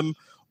with them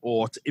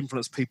or to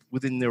influence people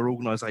within their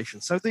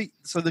organization. So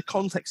the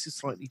context is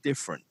slightly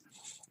different,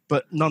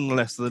 but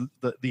nonetheless,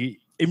 the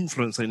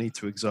influence they need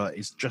to exert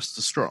is just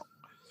as strong.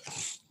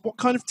 What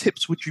kind of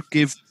tips would you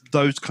give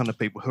those kind of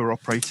people who are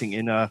operating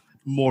in a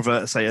more of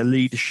a, say, a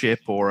leadership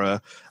or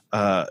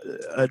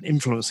an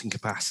influencing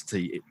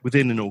capacity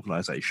within an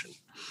organization?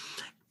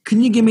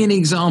 Can you give me an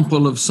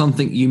example of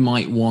something you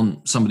might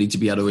want somebody to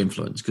be able to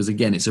influence? Because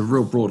again, it's a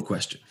real broad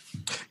question.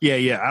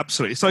 Yeah,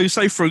 absolutely. So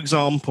say, for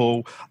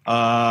example,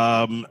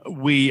 I'm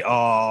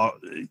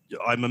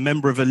a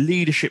member of a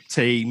leadership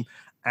team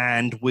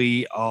and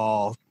we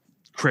are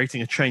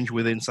creating a change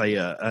within, say,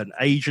 an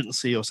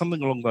agency or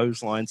something along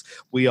those lines.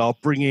 We are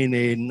bringing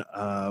in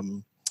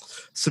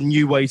some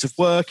new ways of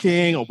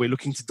working, or we're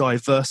looking to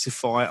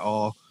diversify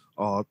our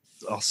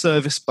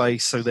service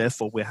base. So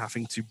therefore, we're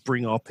having to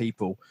bring our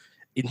people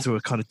into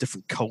a kind of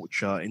different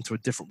culture, into a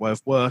different way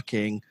of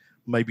working,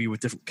 maybe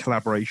with different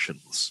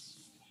collaborations.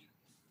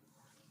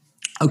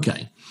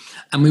 Okay.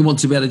 And we want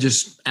to be able to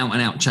just out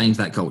and out change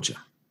that culture.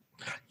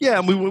 Yeah,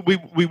 and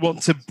we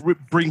want to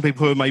bring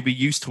people who are maybe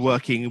used to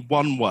working in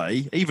one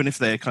way, even if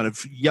they're kind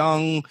of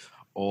young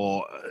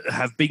or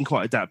have been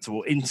quite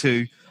adaptable,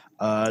 into,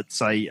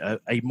 say,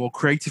 a more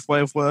creative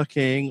way of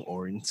working,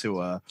 or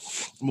into a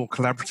more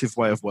collaborative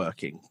way of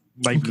working,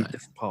 maybe with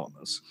different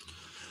partners.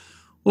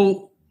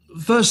 Well,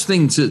 first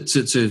thing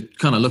to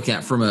kind of look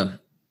at from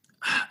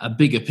a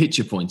bigger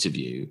picture point of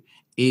view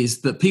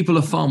is that people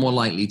are far more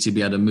likely to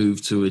be able to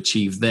move to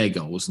achieve their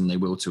goals than they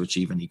will to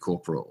achieve any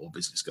corporate or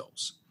business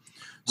goals.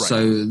 Right.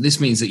 So this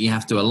means that you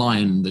have to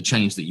align the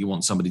change that you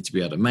want somebody to be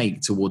able to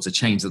make towards a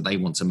change that they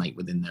want to make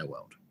within their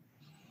world.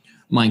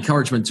 My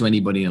encouragement to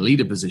anybody in a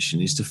leader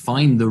position is to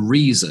find the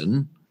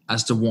reason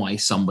as to why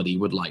somebody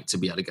would like to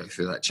be able to go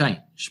through that change.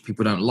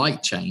 People don't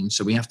like change,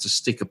 so we have to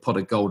stick a pot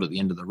of gold at the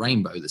end of the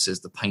rainbow that says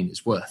the pain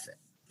is worth it.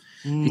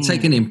 If you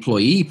take an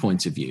employee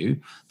point of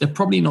view, they're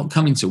probably not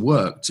coming to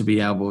work to be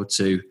able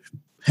to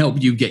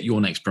help you get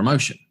your next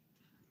promotion.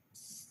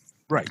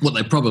 Right. What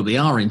they probably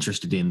are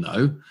interested in,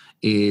 though,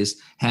 is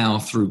how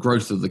through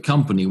growth of the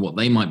company, what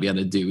they might be able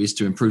to do is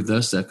to improve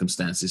their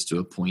circumstances to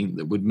a point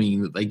that would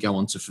mean that they go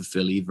on to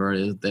fulfill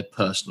either their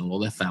personal or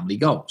their family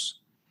goals.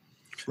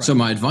 Right. So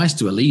my advice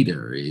to a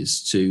leader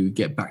is to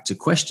get back to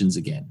questions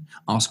again.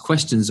 Ask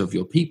questions of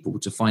your people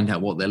to find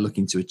out what they're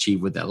looking to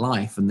achieve with their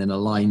life, and then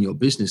align your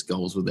business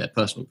goals with their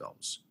personal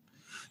goals.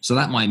 So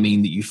that might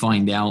mean that you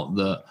find out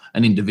that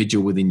an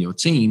individual within your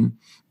team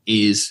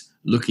is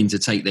looking to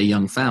take their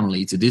young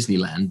family to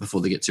Disneyland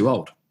before they get too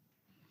old.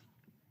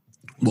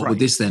 What would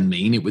this then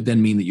mean? It would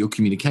then mean that your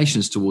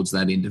communications towards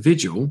that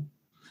individual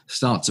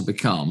start to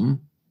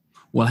become,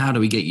 well, how do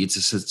we get you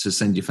to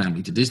send your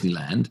family to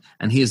Disneyland?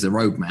 And here's the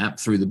roadmap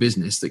through the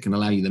business that can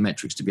allow you the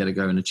metrics to be able to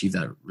go and achieve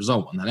that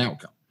result and that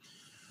outcome.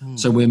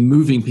 So we're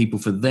moving people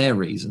for their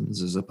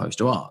reasons as opposed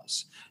to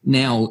ours.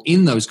 Now,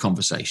 in those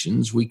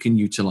conversations, we can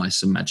utilize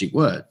some magic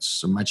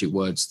words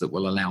that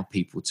will allow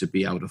people to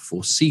be able to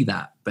foresee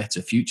that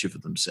better future for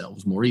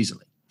themselves more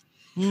easily.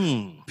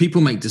 People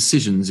make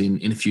decisions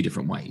in a few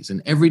different ways,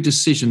 and every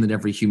decision that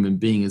every human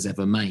being has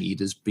ever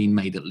made has been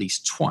made at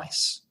least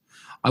twice.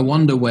 I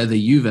wonder whether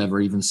you've ever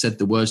even said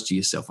the words to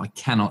yourself, I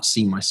cannot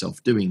see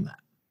myself doing that.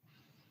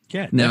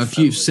 Yeah. Now, definitely. if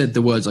you've said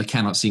the words, I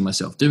cannot see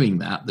myself doing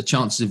that, the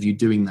chances of you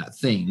doing that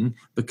thing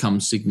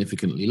becomes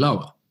significantly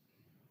lower.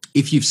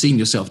 If you've seen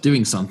yourself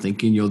doing something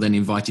and you're then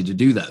invited to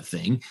do that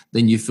thing,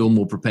 then you feel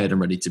more prepared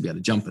and ready to be able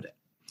to jump at it.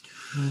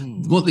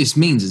 What this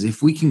means is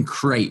if we can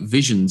create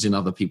visions in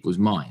other people's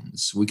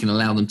minds, we can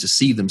allow them to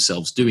see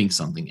themselves doing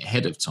something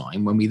ahead of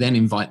time. When we then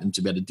invite them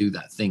to be able to do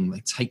that thing, they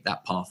take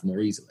that path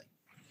more easily.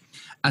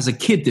 As a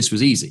kid, this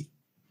was easy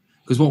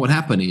because what would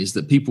happen is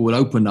that people would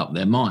open up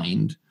their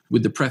mind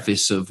with the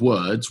preface of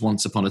words,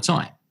 once upon a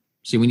time.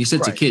 See, when you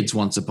said to kids,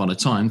 once upon a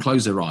time,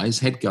 close their eyes,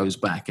 head goes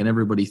back, and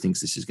everybody thinks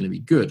this is going to be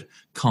good.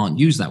 Can't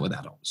use that with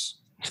adults.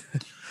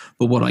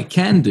 But what I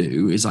can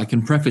do is I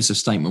can preface a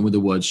statement with the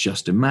words,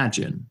 just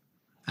imagine.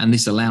 And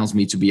this allows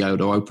me to be able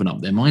to open up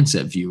their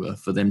mindset viewer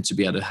for them to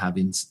be able to have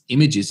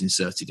images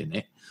inserted in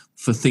it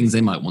for things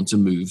they might want to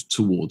move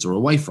towards or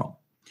away from.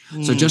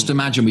 So just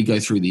imagine we go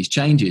through these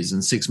changes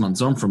and 6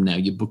 months on from now,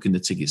 you're booking the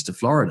tickets to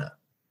Florida.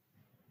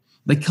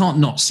 They can't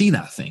not see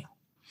that thing.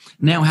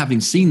 Now, having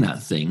seen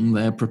that thing,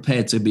 they're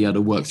prepared to be able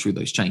to work through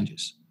those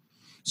changes.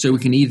 So we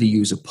can either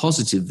use a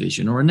positive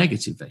vision or a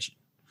negative vision.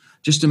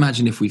 Just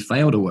imagine if we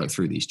fail to work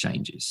through these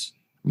changes,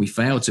 and we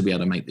fail to be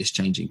able to make this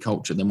change in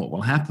culture, then what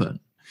will happen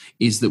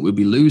is that we'll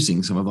be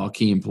losing some of our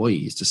key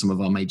employees to some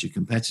of our major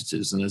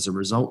competitors. And as a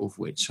result of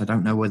which, I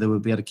don't know whether we'll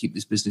be able to keep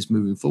this business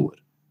moving forward.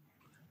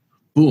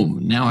 Boom.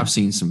 Now I've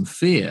seen some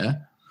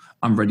fear.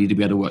 I'm ready to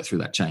be able to work through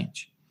that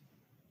change.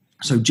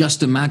 So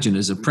just imagine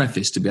as a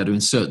preface to be able to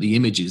insert the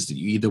images that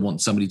you either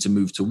want somebody to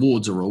move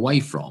towards or away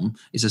from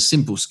is a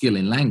simple skill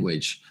in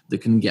language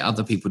that can get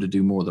other people to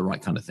do more of the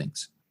right kind of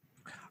things.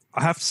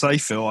 I have to say,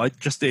 Phil, I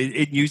just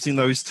in using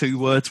those two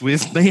words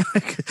with me,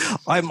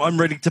 I'm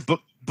ready to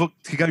book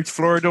to go to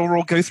Florida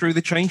or go through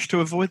the change to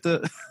avoid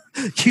the.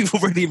 You've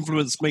already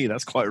influenced me.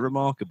 That's quite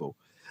remarkable.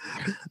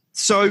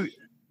 So,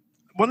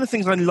 one of the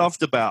things I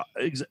loved about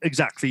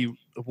exactly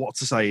what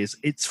to say is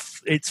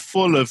it's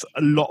full of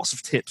lots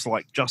of tips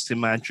like just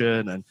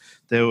imagine, and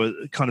there were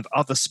kind of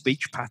other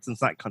speech patterns,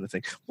 that kind of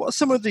thing. What are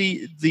some of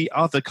the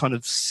other kind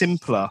of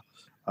simpler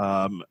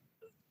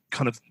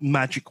kind of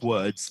magic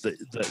words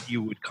that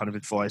you would kind of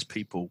advise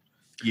people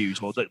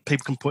use or that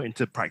people can put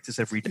into practice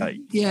every day?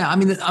 Yeah, I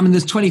mean,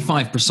 there's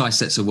 25 precise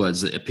sets of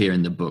words that appear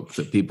in the book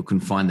that people can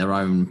find their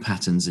own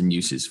patterns and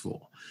uses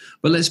for.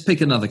 But let's pick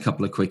another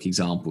couple of quick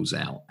examples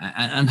out.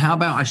 And how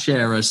about I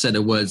share a set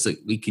of words that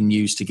we can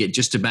use to get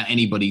just about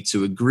anybody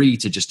to agree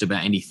to just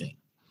about anything?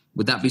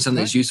 Would that be something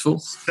that's useful?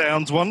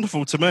 Sounds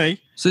wonderful to me.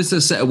 So it's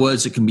a set of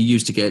words that can be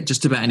used to get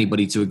just about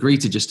anybody to agree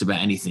to just about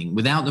anything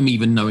without them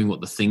even knowing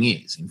what the thing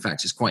is. In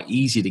fact, it's quite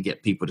easy to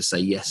get people to say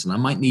yes. And I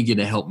might need you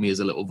to help me as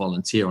a little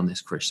volunteer on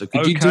this, Chris. So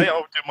I'll do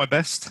my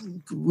best.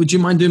 Would you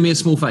mind doing me a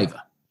small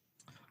favor?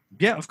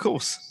 Yeah, of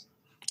course.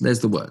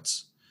 There's the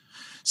words.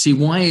 See,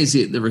 why is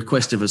it the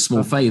request of a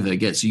small favor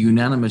gets a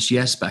unanimous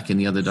yes back in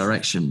the other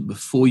direction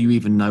before you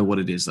even know what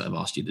it is that I've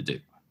asked you to do?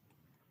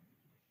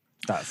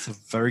 That's a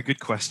very good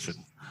question.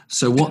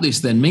 So what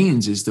this then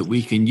means is that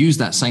we can use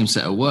that same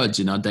set of words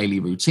in our daily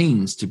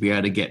routines to be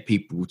able to get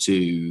people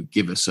to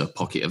give us a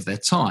pocket of their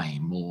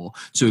time, or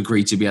to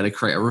agree to be able to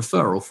create a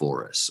referral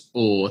for us,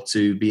 or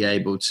to be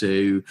able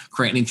to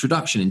create an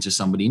introduction into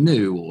somebody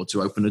new, or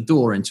to open a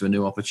door into a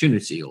new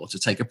opportunity, or to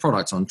take a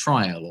product on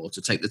trial, or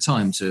to take the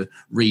time to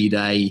read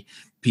a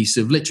piece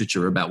of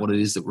literature about what it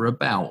is that we're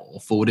about,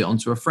 or forward it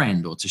onto a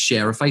friend, or to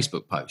share a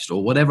Facebook post,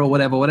 or whatever,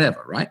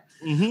 right?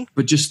 Mm-hmm.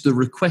 But just the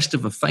request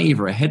of a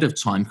favor ahead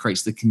of time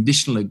creates the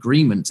conditional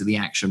agreement to the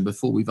action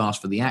before we've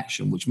asked for the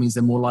action, which means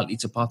they're more likely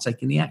to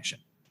partake in the action.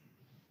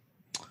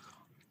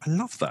 I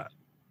love that.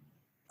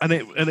 And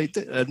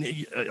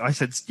I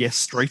said yes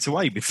straight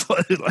away before,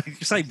 like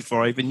you say,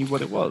 before I even knew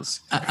what it was.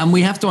 And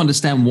we have to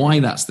understand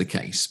why that's the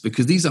case,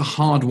 because these are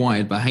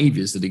hardwired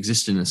behaviors that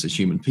exist in us as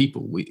human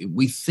people.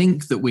 We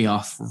think that we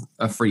are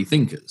free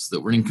thinkers, that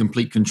we're in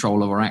complete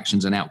control of our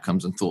actions and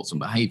outcomes and thoughts and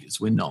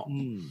behaviors. We're not.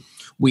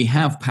 We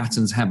have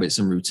patterns, habits,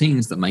 and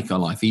routines that make our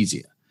life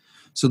easier.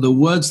 So the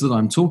words that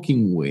I'm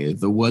talking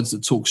with are words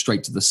that talk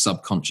straight to the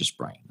subconscious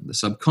brain. And the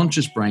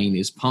subconscious brain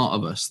is part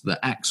of us that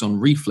acts on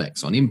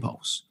reflex, on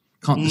impulse.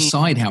 Can't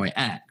decide how it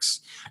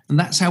acts. And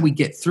that's how we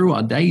get through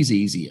our days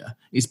easier,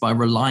 is by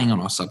relying on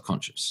our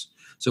subconscious.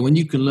 So when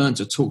you can learn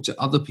to talk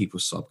to other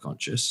people's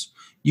subconscious,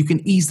 you can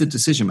ease the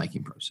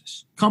decision-making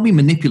process. Can't be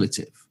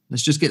manipulative.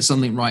 Let's just get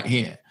something right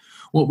here.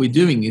 What we're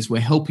doing is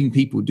we're helping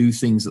people do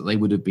things that they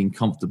would have been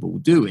comfortable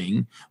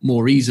doing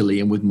more easily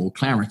and with more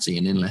clarity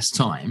and in less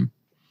time.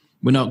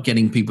 We're not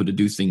getting people to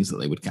do things that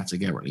they would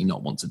categorically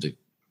not want to do.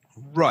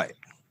 Right.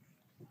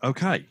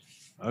 Okay.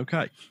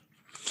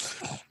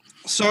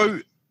 So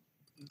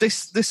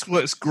this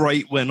works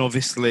great when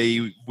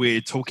obviously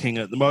we're talking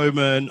at the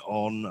moment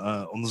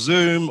on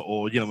Zoom,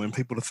 or when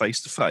people are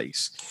face to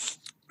face.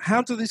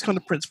 How do these kind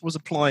of principles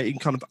apply in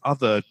kind of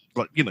other,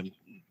 like,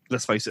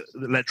 let's face it,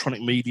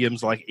 electronic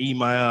mediums like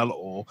email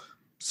or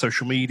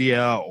social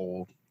media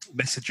or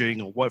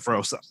messaging or whatever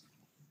else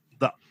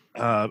that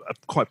are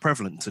quite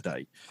prevalent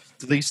today?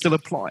 Do these still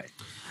apply?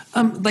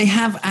 They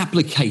have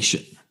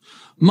application.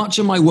 Much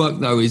of my work,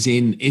 though, is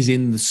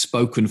in the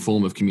spoken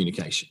form of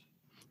communication.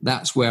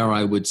 That's where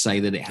I would say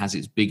that it has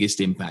its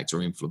biggest impact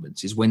or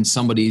influence, is when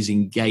somebody is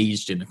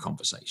engaged in a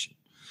conversation.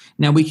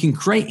 Now, we can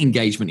create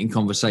engagement in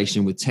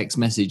conversation with text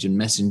message and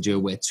messenger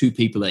where two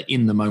people are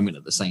in the moment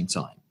at the same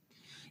time.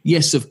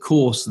 Yes, of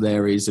course,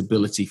 there is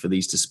ability for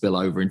these to spill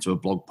over into a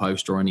blog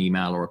post or an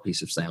email or a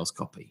piece of sales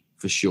copy,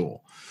 for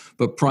sure.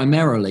 But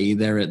primarily,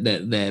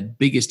 their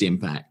biggest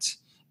impact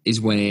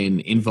is when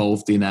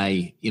involved in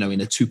a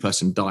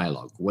two-person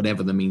dialogue,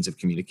 whatever the means of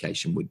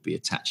communication would be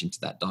attaching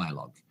to that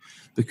dialogue,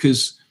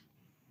 because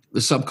the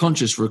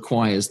subconscious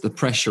requires the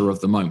pressure of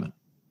the moment.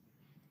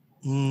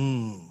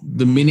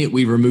 The minute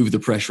we remove the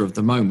pressure of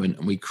the moment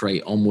and we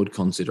create onward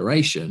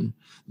consideration,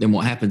 then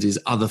what happens is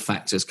other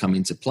factors come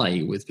into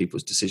play with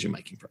people's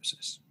decision-making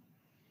process.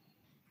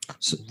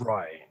 So,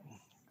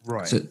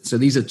 right. So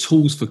these are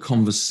tools for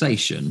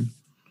conversation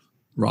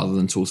rather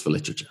than tools for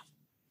literature.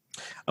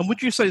 And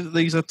would you say that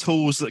these are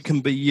tools that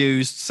can be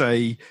used,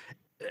 say,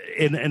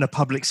 in a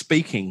public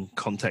speaking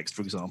context,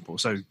 for example?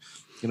 So,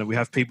 we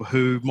have people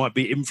who might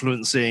be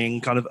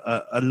influencing kind of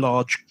a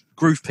large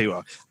group of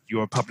people.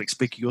 You're a public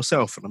speaker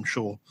yourself, and I'm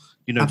sure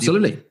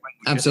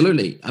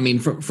Absolutely. I mean,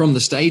 from the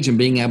stage and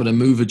being able to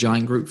move a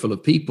giant group full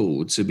of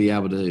people to be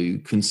able to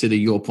consider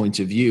your point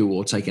of view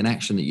or take an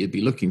action that you'd be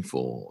looking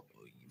for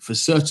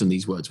certain,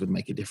 these words would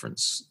make a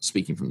difference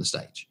speaking from the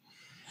stage.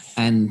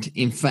 And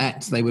in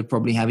fact, they would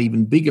probably have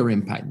even bigger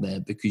impact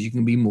there because you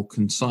can be more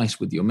concise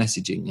with your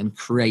messaging and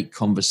create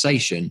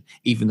conversation,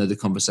 even though the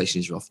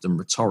conversations are often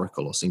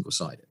rhetorical or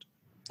single-sided.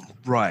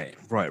 Right.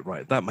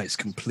 That makes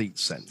complete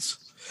sense.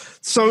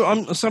 So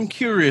I'm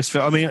curious,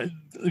 Phil. I mean,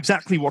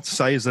 exactly what to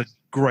say is a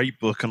great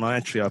book, and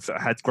I've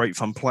had great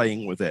fun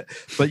playing with it.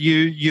 But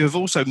you have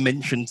also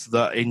mentioned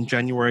that in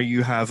January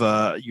you have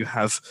a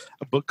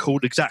book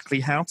called Exactly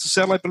How to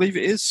Sell, I believe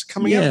it is,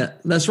 coming out. Yeah,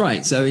 that's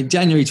right. So in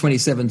January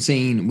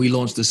 2017, we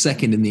launched the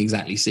second in the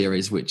Exactly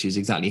series, which is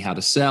Exactly How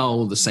to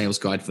Sell, the sales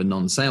guide for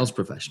non-sales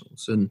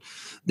professionals. And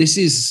this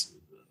is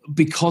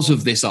because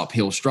of this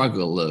uphill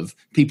struggle of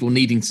people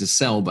needing to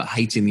sell but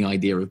hating the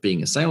idea of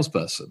being a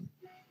salesperson.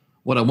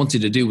 What I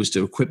wanted to do was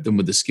to equip them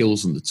with the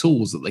skills and the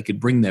tools that they could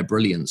bring their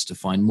brilliance to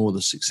find more of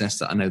the success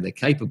that I know they're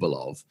capable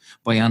of,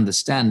 by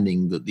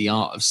understanding that the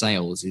art of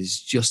sales is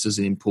just as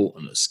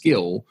important a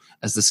skill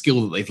as the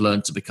skill that they've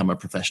learned to become a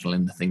professional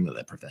in the thing that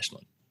they're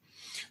professional in.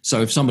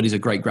 So if somebody's a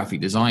great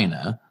graphic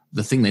designer,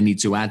 the thing they need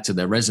to add to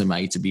their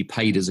resume to be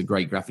paid as a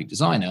great graphic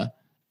designer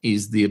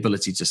is the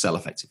ability to sell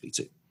effectively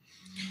too.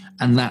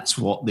 And that's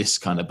what this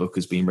kind of book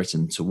has been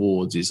written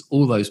towards, is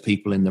all those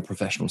people in the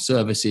professional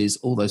services,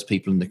 all those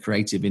people in the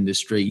creative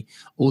industry,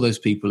 all those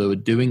people who are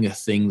doing a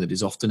thing that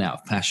is often out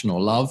of passion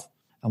or love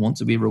and want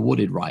to be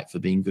rewarded right for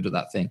being good at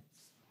that thing.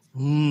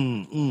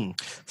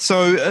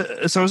 So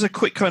as a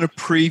quick kind of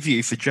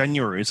preview for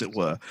January, as it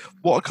were,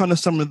 what are kind of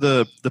some of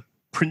the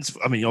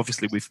principles? I mean,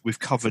 obviously we've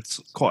covered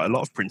quite a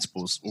lot of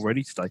principles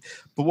already today,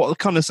 but what are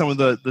kind of some of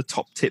the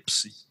top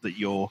tips that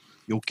you're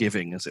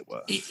giving, as it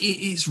were?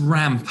 It's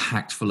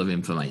ram-packed full of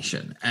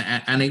information,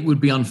 and it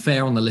would be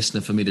unfair on the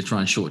listener for me to try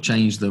and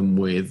shortchange them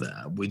with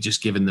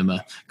just giving them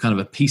a kind of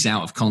a piece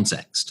out of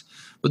context.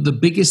 But the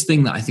biggest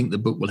thing that I think the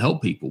book will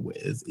help people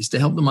with is to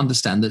help them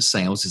understand that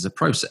sales is a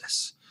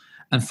process,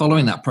 and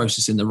following that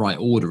process in the right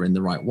order, in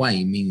the right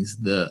way, means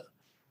that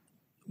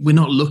we're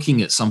not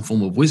looking at some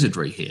form of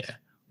wizardry here.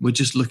 We're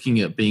just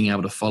looking at being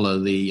able to follow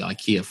the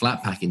IKEA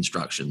flat pack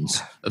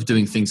instructions of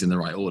doing things in the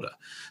right order.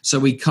 So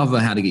we cover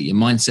how to get your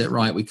mindset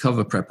right. We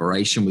cover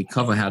preparation. We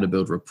cover how to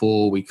build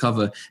rapport. We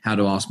cover how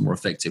to ask more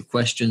effective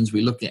questions.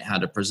 We look at how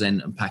to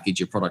present and package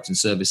your product and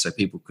service so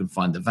people can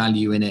find the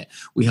value in it.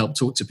 We help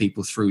talk to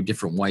people through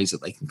different ways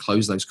that they can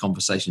close those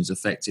conversations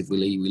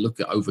effectively. We look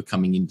at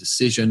overcoming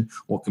indecision,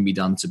 what can be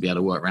done to be able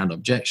to work around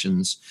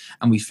objections.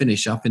 And we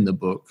finish up in the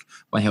book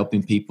by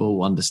helping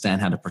people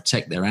understand how to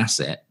protect their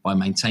asset by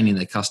maintaining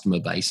their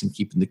customer base and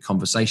keeping the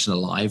conversation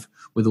alive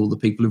with all the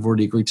people who've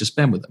already agreed to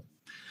spend with them.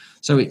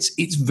 So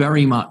it's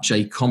very much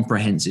a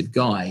comprehensive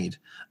guide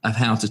of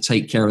how to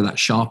take care of that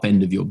sharp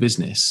end of your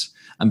business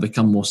and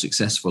become more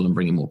successful and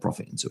bringing more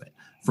profit into it,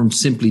 from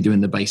simply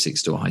doing the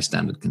basics to a high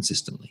standard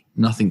consistently.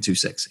 Nothing too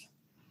sexy.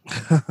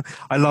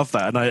 I love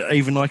that, and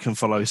I can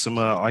follow some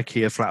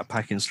IKEA flat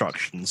pack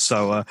instructions,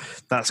 so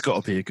that's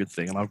got to be a good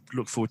thing, and I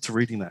look forward to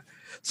reading that.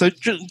 So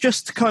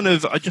just to kind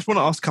of, I just want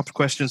to ask a couple of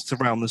questions to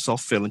round this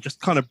off, Phil, and just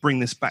kind of bring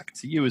this back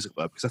to you, as it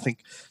were, because I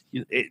think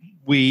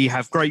we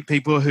have great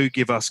people who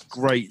give us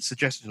great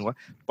suggestions,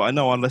 but I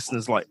know our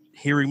listeners like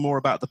hearing more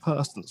about the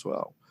person as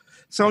well.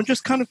 So I'm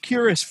just kind of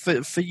curious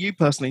for you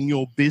personally in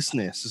your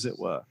business, as it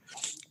were,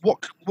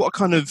 what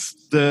kind of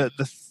the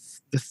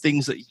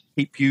things that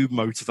keep you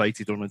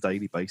motivated on a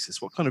daily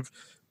basis? What kind of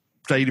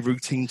daily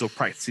routines or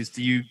practices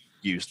do you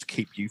use to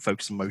keep you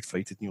focused and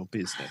motivated in your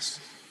business?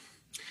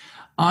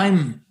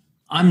 I'm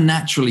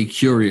naturally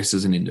curious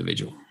as an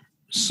individual.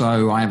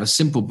 So I have a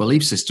simple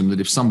belief system that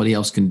if somebody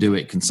else can do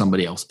it, can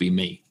somebody else be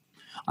me?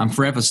 I'm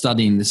forever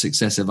studying the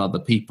success of other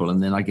people,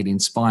 and then I get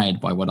inspired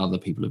by what other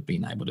people have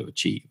been able to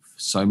achieve.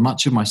 So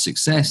much of my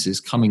success is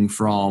coming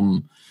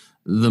from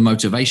the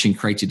motivation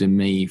created in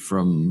me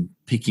from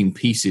picking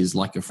pieces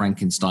like a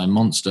Frankenstein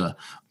monster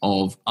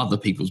of other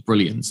people's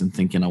brilliance and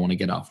thinking I want to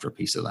get after a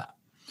piece of that.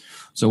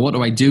 So what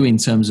do I do in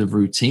terms of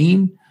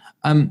routine?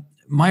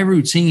 My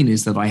routine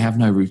is that I have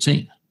no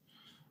routine.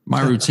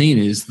 My routine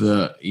is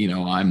that,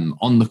 I'm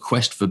on the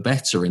quest for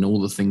better in all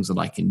the things that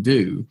I can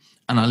do.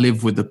 And I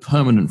live with the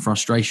permanent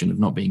frustration of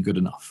not being good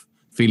enough,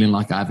 feeling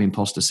like I have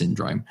imposter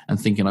syndrome and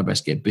thinking I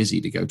best get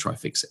busy to go try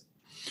fix it.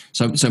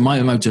 So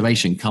my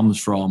motivation comes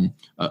from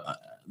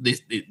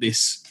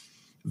this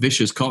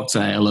vicious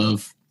cocktail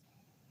of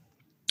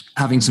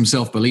having some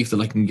self-belief that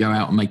I can go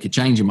out and make a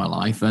change in my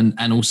life,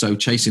 and also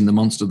chasing the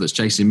monster that's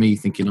chasing me,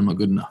 thinking I'm not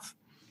good enough.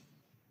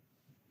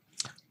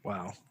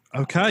 Wow.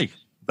 Okay.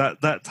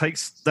 That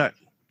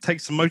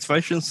takes some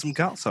motivation and some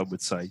guts, I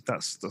would say.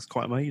 That's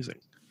quite amazing.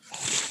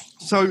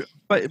 So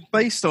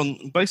based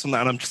on that, and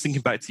I'm just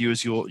thinking back to you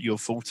as your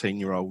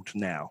 14-year-old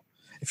now.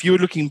 If you were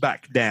looking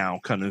back now,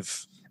 kind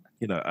of,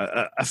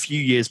 a few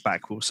years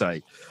back, we'll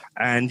say,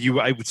 and you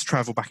were able to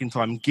travel back in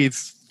time and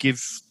give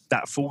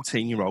that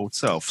 14-year-old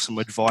self some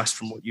advice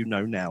from what you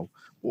know now,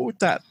 what would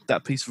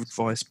that piece of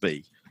advice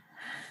be?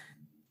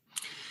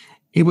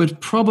 It would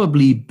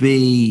probably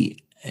be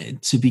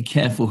to be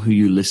careful who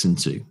you listen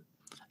to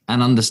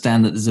and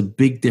understand that there's a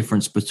big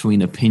difference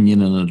between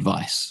opinion and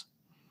advice.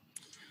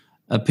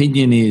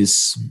 Opinion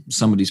is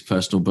somebody's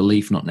personal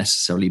belief, not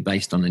necessarily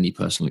based on any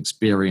personal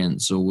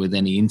experience or with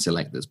any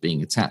intellect that's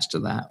being attached to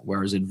that,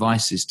 whereas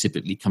advice is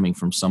typically coming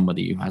from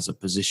somebody who has a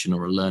position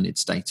or a learned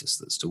status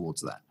that's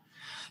towards that.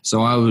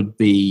 So I would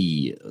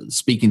be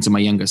speaking to my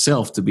younger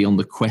self to be on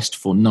the quest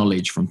for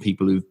knowledge from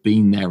people who've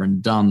been there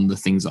and done the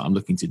things that I'm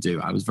looking to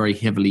do. I was very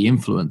heavily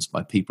influenced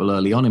by people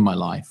early on in my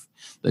life.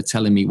 They're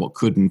telling me what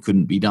could and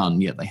couldn't be done,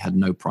 yet they had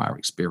no prior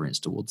experience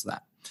towards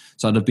that.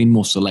 So I'd have been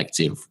more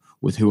selective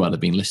with who I'd have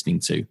been listening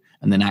to,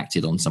 and then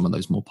acted on some of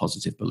those more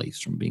positive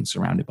beliefs from being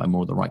surrounded by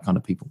more of the right kind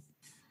of people.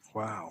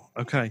 Wow.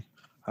 Okay.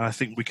 I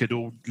think we could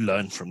all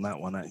learn from that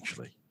one,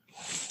 actually.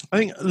 I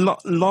think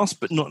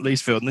last but not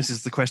least, Phil, and this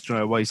is the question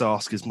I always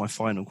ask, is my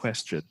final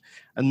question,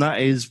 and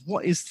that is,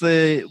 what is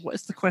the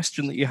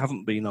question that you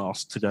haven't been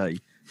asked today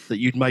that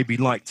you'd maybe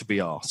like to be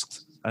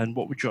asked, and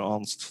what would your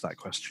answer to that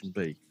question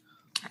be?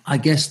 I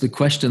guess the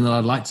question that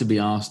I'd like to be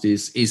asked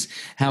is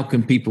how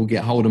can people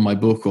get hold of my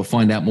book or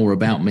find out more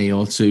about me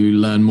or to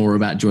learn more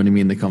about joining me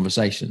in the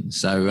conversation?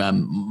 So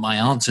my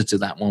answer to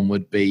that one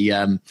would be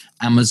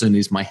Amazon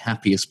is my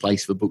happiest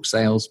place for book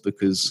sales,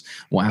 because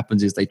what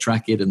happens is they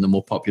track it, and the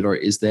more popular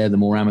it is there, the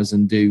more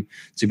Amazon do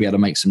to be able to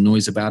make some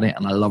noise about it.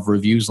 And I love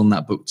reviews on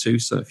that book too.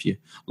 So if you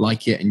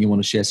like it and you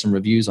want to share some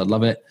reviews, I'd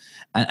love it.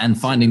 And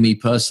finding me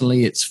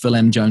personally, it's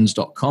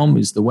philmjones.com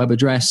is the web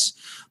address.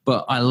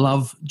 But I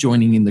love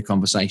joining in the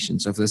conversation.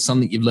 So if there's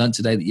something you've learned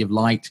today that you've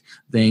liked,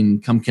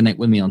 then come connect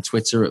with me on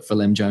Twitter at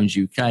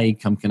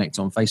PhilMJonesUK. Come connect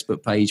on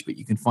Facebook page. But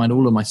you can find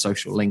all of my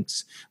social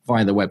links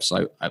via the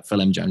website at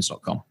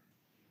philmjones.com.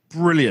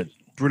 Brilliant.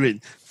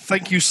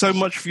 Thank you so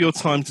much for your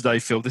time today,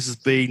 Phil. This has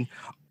been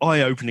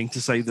eye-opening,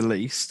 to say the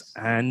least.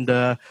 And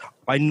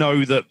I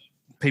know that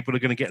people are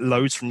going to get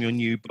loads from your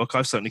new book.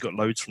 I've certainly got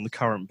loads from the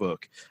current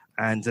book.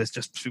 And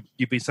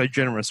you've been so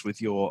generous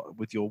with your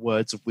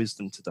words of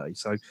wisdom today.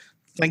 So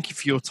thank you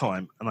for your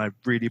time, and I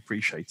really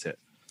appreciate it.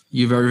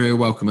 You're very, very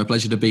welcome. A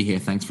pleasure to be here.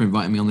 Thanks for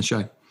inviting me on the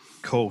show.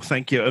 Cool.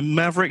 Thank you. And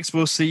Mavericks,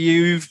 we'll see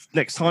you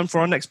next time for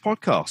our next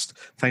podcast.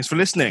 Thanks for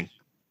listening.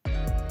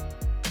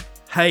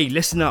 Hey,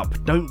 listen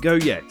up. Don't go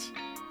yet.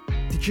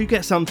 Did you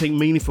get something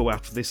meaningful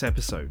out of this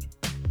episode?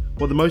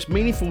 Well, the most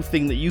meaningful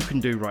thing that you can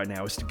do right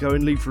now is to go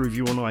and leave a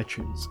review on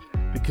iTunes,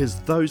 because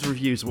those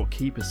reviews are what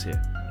keep us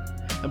here.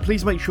 And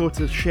please make sure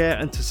to share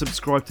and to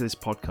subscribe to this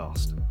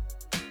podcast.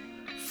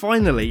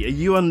 Finally, are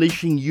you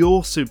unleashing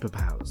your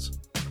superpowers?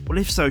 Well,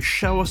 if so,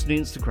 show us on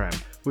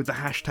Instagram with the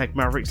hashtag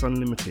Mavericks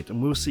Unlimited,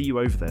 and we'll see you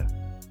over there.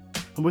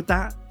 And with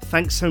that,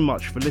 thanks so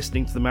much for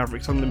listening to the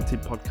Mavericks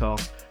Unlimited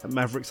podcast at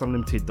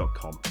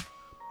mavericsunlimited.com.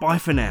 Bye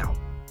for now.